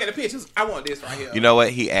to just it. look at the pictures. I want this right here. You know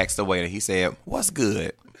what? He asked the waiter. He said, "What's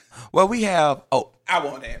good?" Well, we have. Oh, I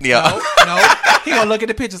want that. yeah. No, he gonna look at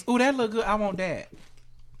the pictures. Ooh, that look good. I want that.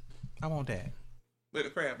 I want that. With a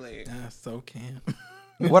crab leg. I so can.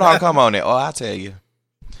 What all come on it? Oh, I'll tell you.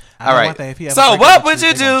 I All know right. one thing, if he ever So break what up would with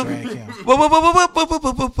you they gonna do? drag him.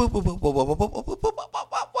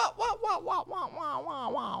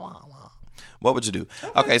 What would you do?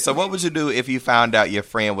 Okay, so what would you do if you found out your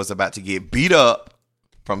friend was about to get beat up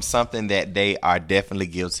from something that they are definitely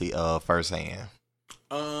guilty of firsthand?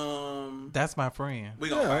 That's my friend. We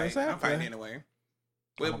gonna Yeah, fight. exactly. I'm fighting anyway.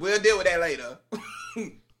 We'll deal with that later.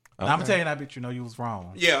 I'm gonna tell you that, bitch. You know you was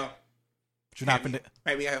wrong. Yeah. But you're not finna.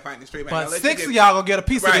 Maybe I have to fight in the street. But 6 of y'all gonna get a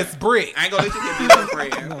piece Right. of this brick. I ain't gonna let you get beat up,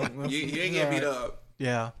 friend. You ain't getting beat up.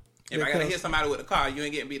 Yeah. If I gotta hit somebody with a car, you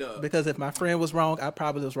ain't getting beat up. Because if my friend was wrong, I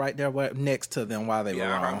probably was right there next to them while they were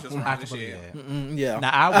Yeah, I wrong. probably just I wrong can as believe shit. that. Yeah,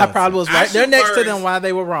 Now, I probably was I right there shoot next to first. them while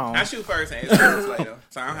they were wrong. I shoot first and it's later,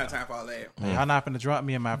 so I don't have time for all that. Y'all not finna drop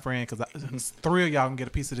me and my friend because 3 of y'all gonna get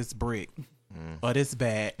a piece of this brick or this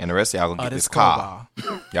bag And the rest of y'all gonna or get this this car.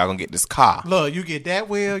 crowbar. Y'all gonna get this car. Look, you get that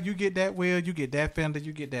wheel, you get that wheel, you get that fender,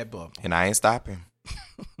 you get that bumper. And I ain't stopping.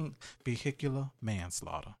 Vehicular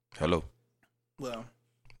manslaughter. Hello. Well,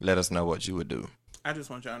 Let us know what you would do. I just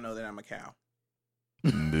want y'all to know that I'm a cow.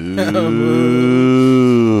 Boo.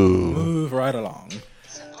 Move right along.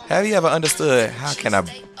 Have you ever understood how can a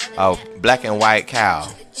black and white cow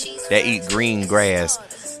that eat green grass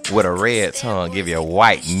with a red tongue give you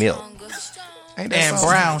white milk? Ain't that And something?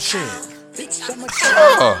 brown shit.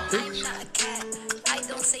 Oh.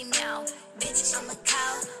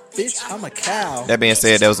 Bitch, I'm a cow. That being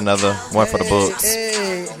said, that was another one for the books.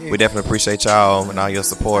 Hey, We definitely appreciate y'all and all your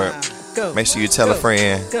support. go. Make sure you tell a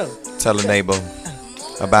friend, Go. tell a neighbor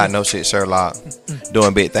about No Shit Sherlock,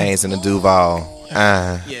 doing big things in the Duval.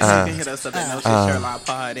 Yeah, you can hit us up at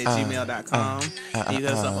noshitsherlockpod@gmail.com. You can hit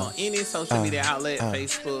us up on any social media outlet,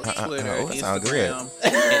 Facebook, Twitter, Oh, that sound good. Instagram,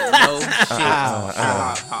 at No Shit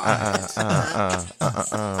Sherlock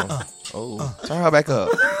Pod. Oh, turn her back up.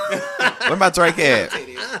 What about Drake at?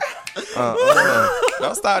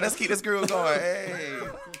 Don't stop. Let's keep this groove going. Hey.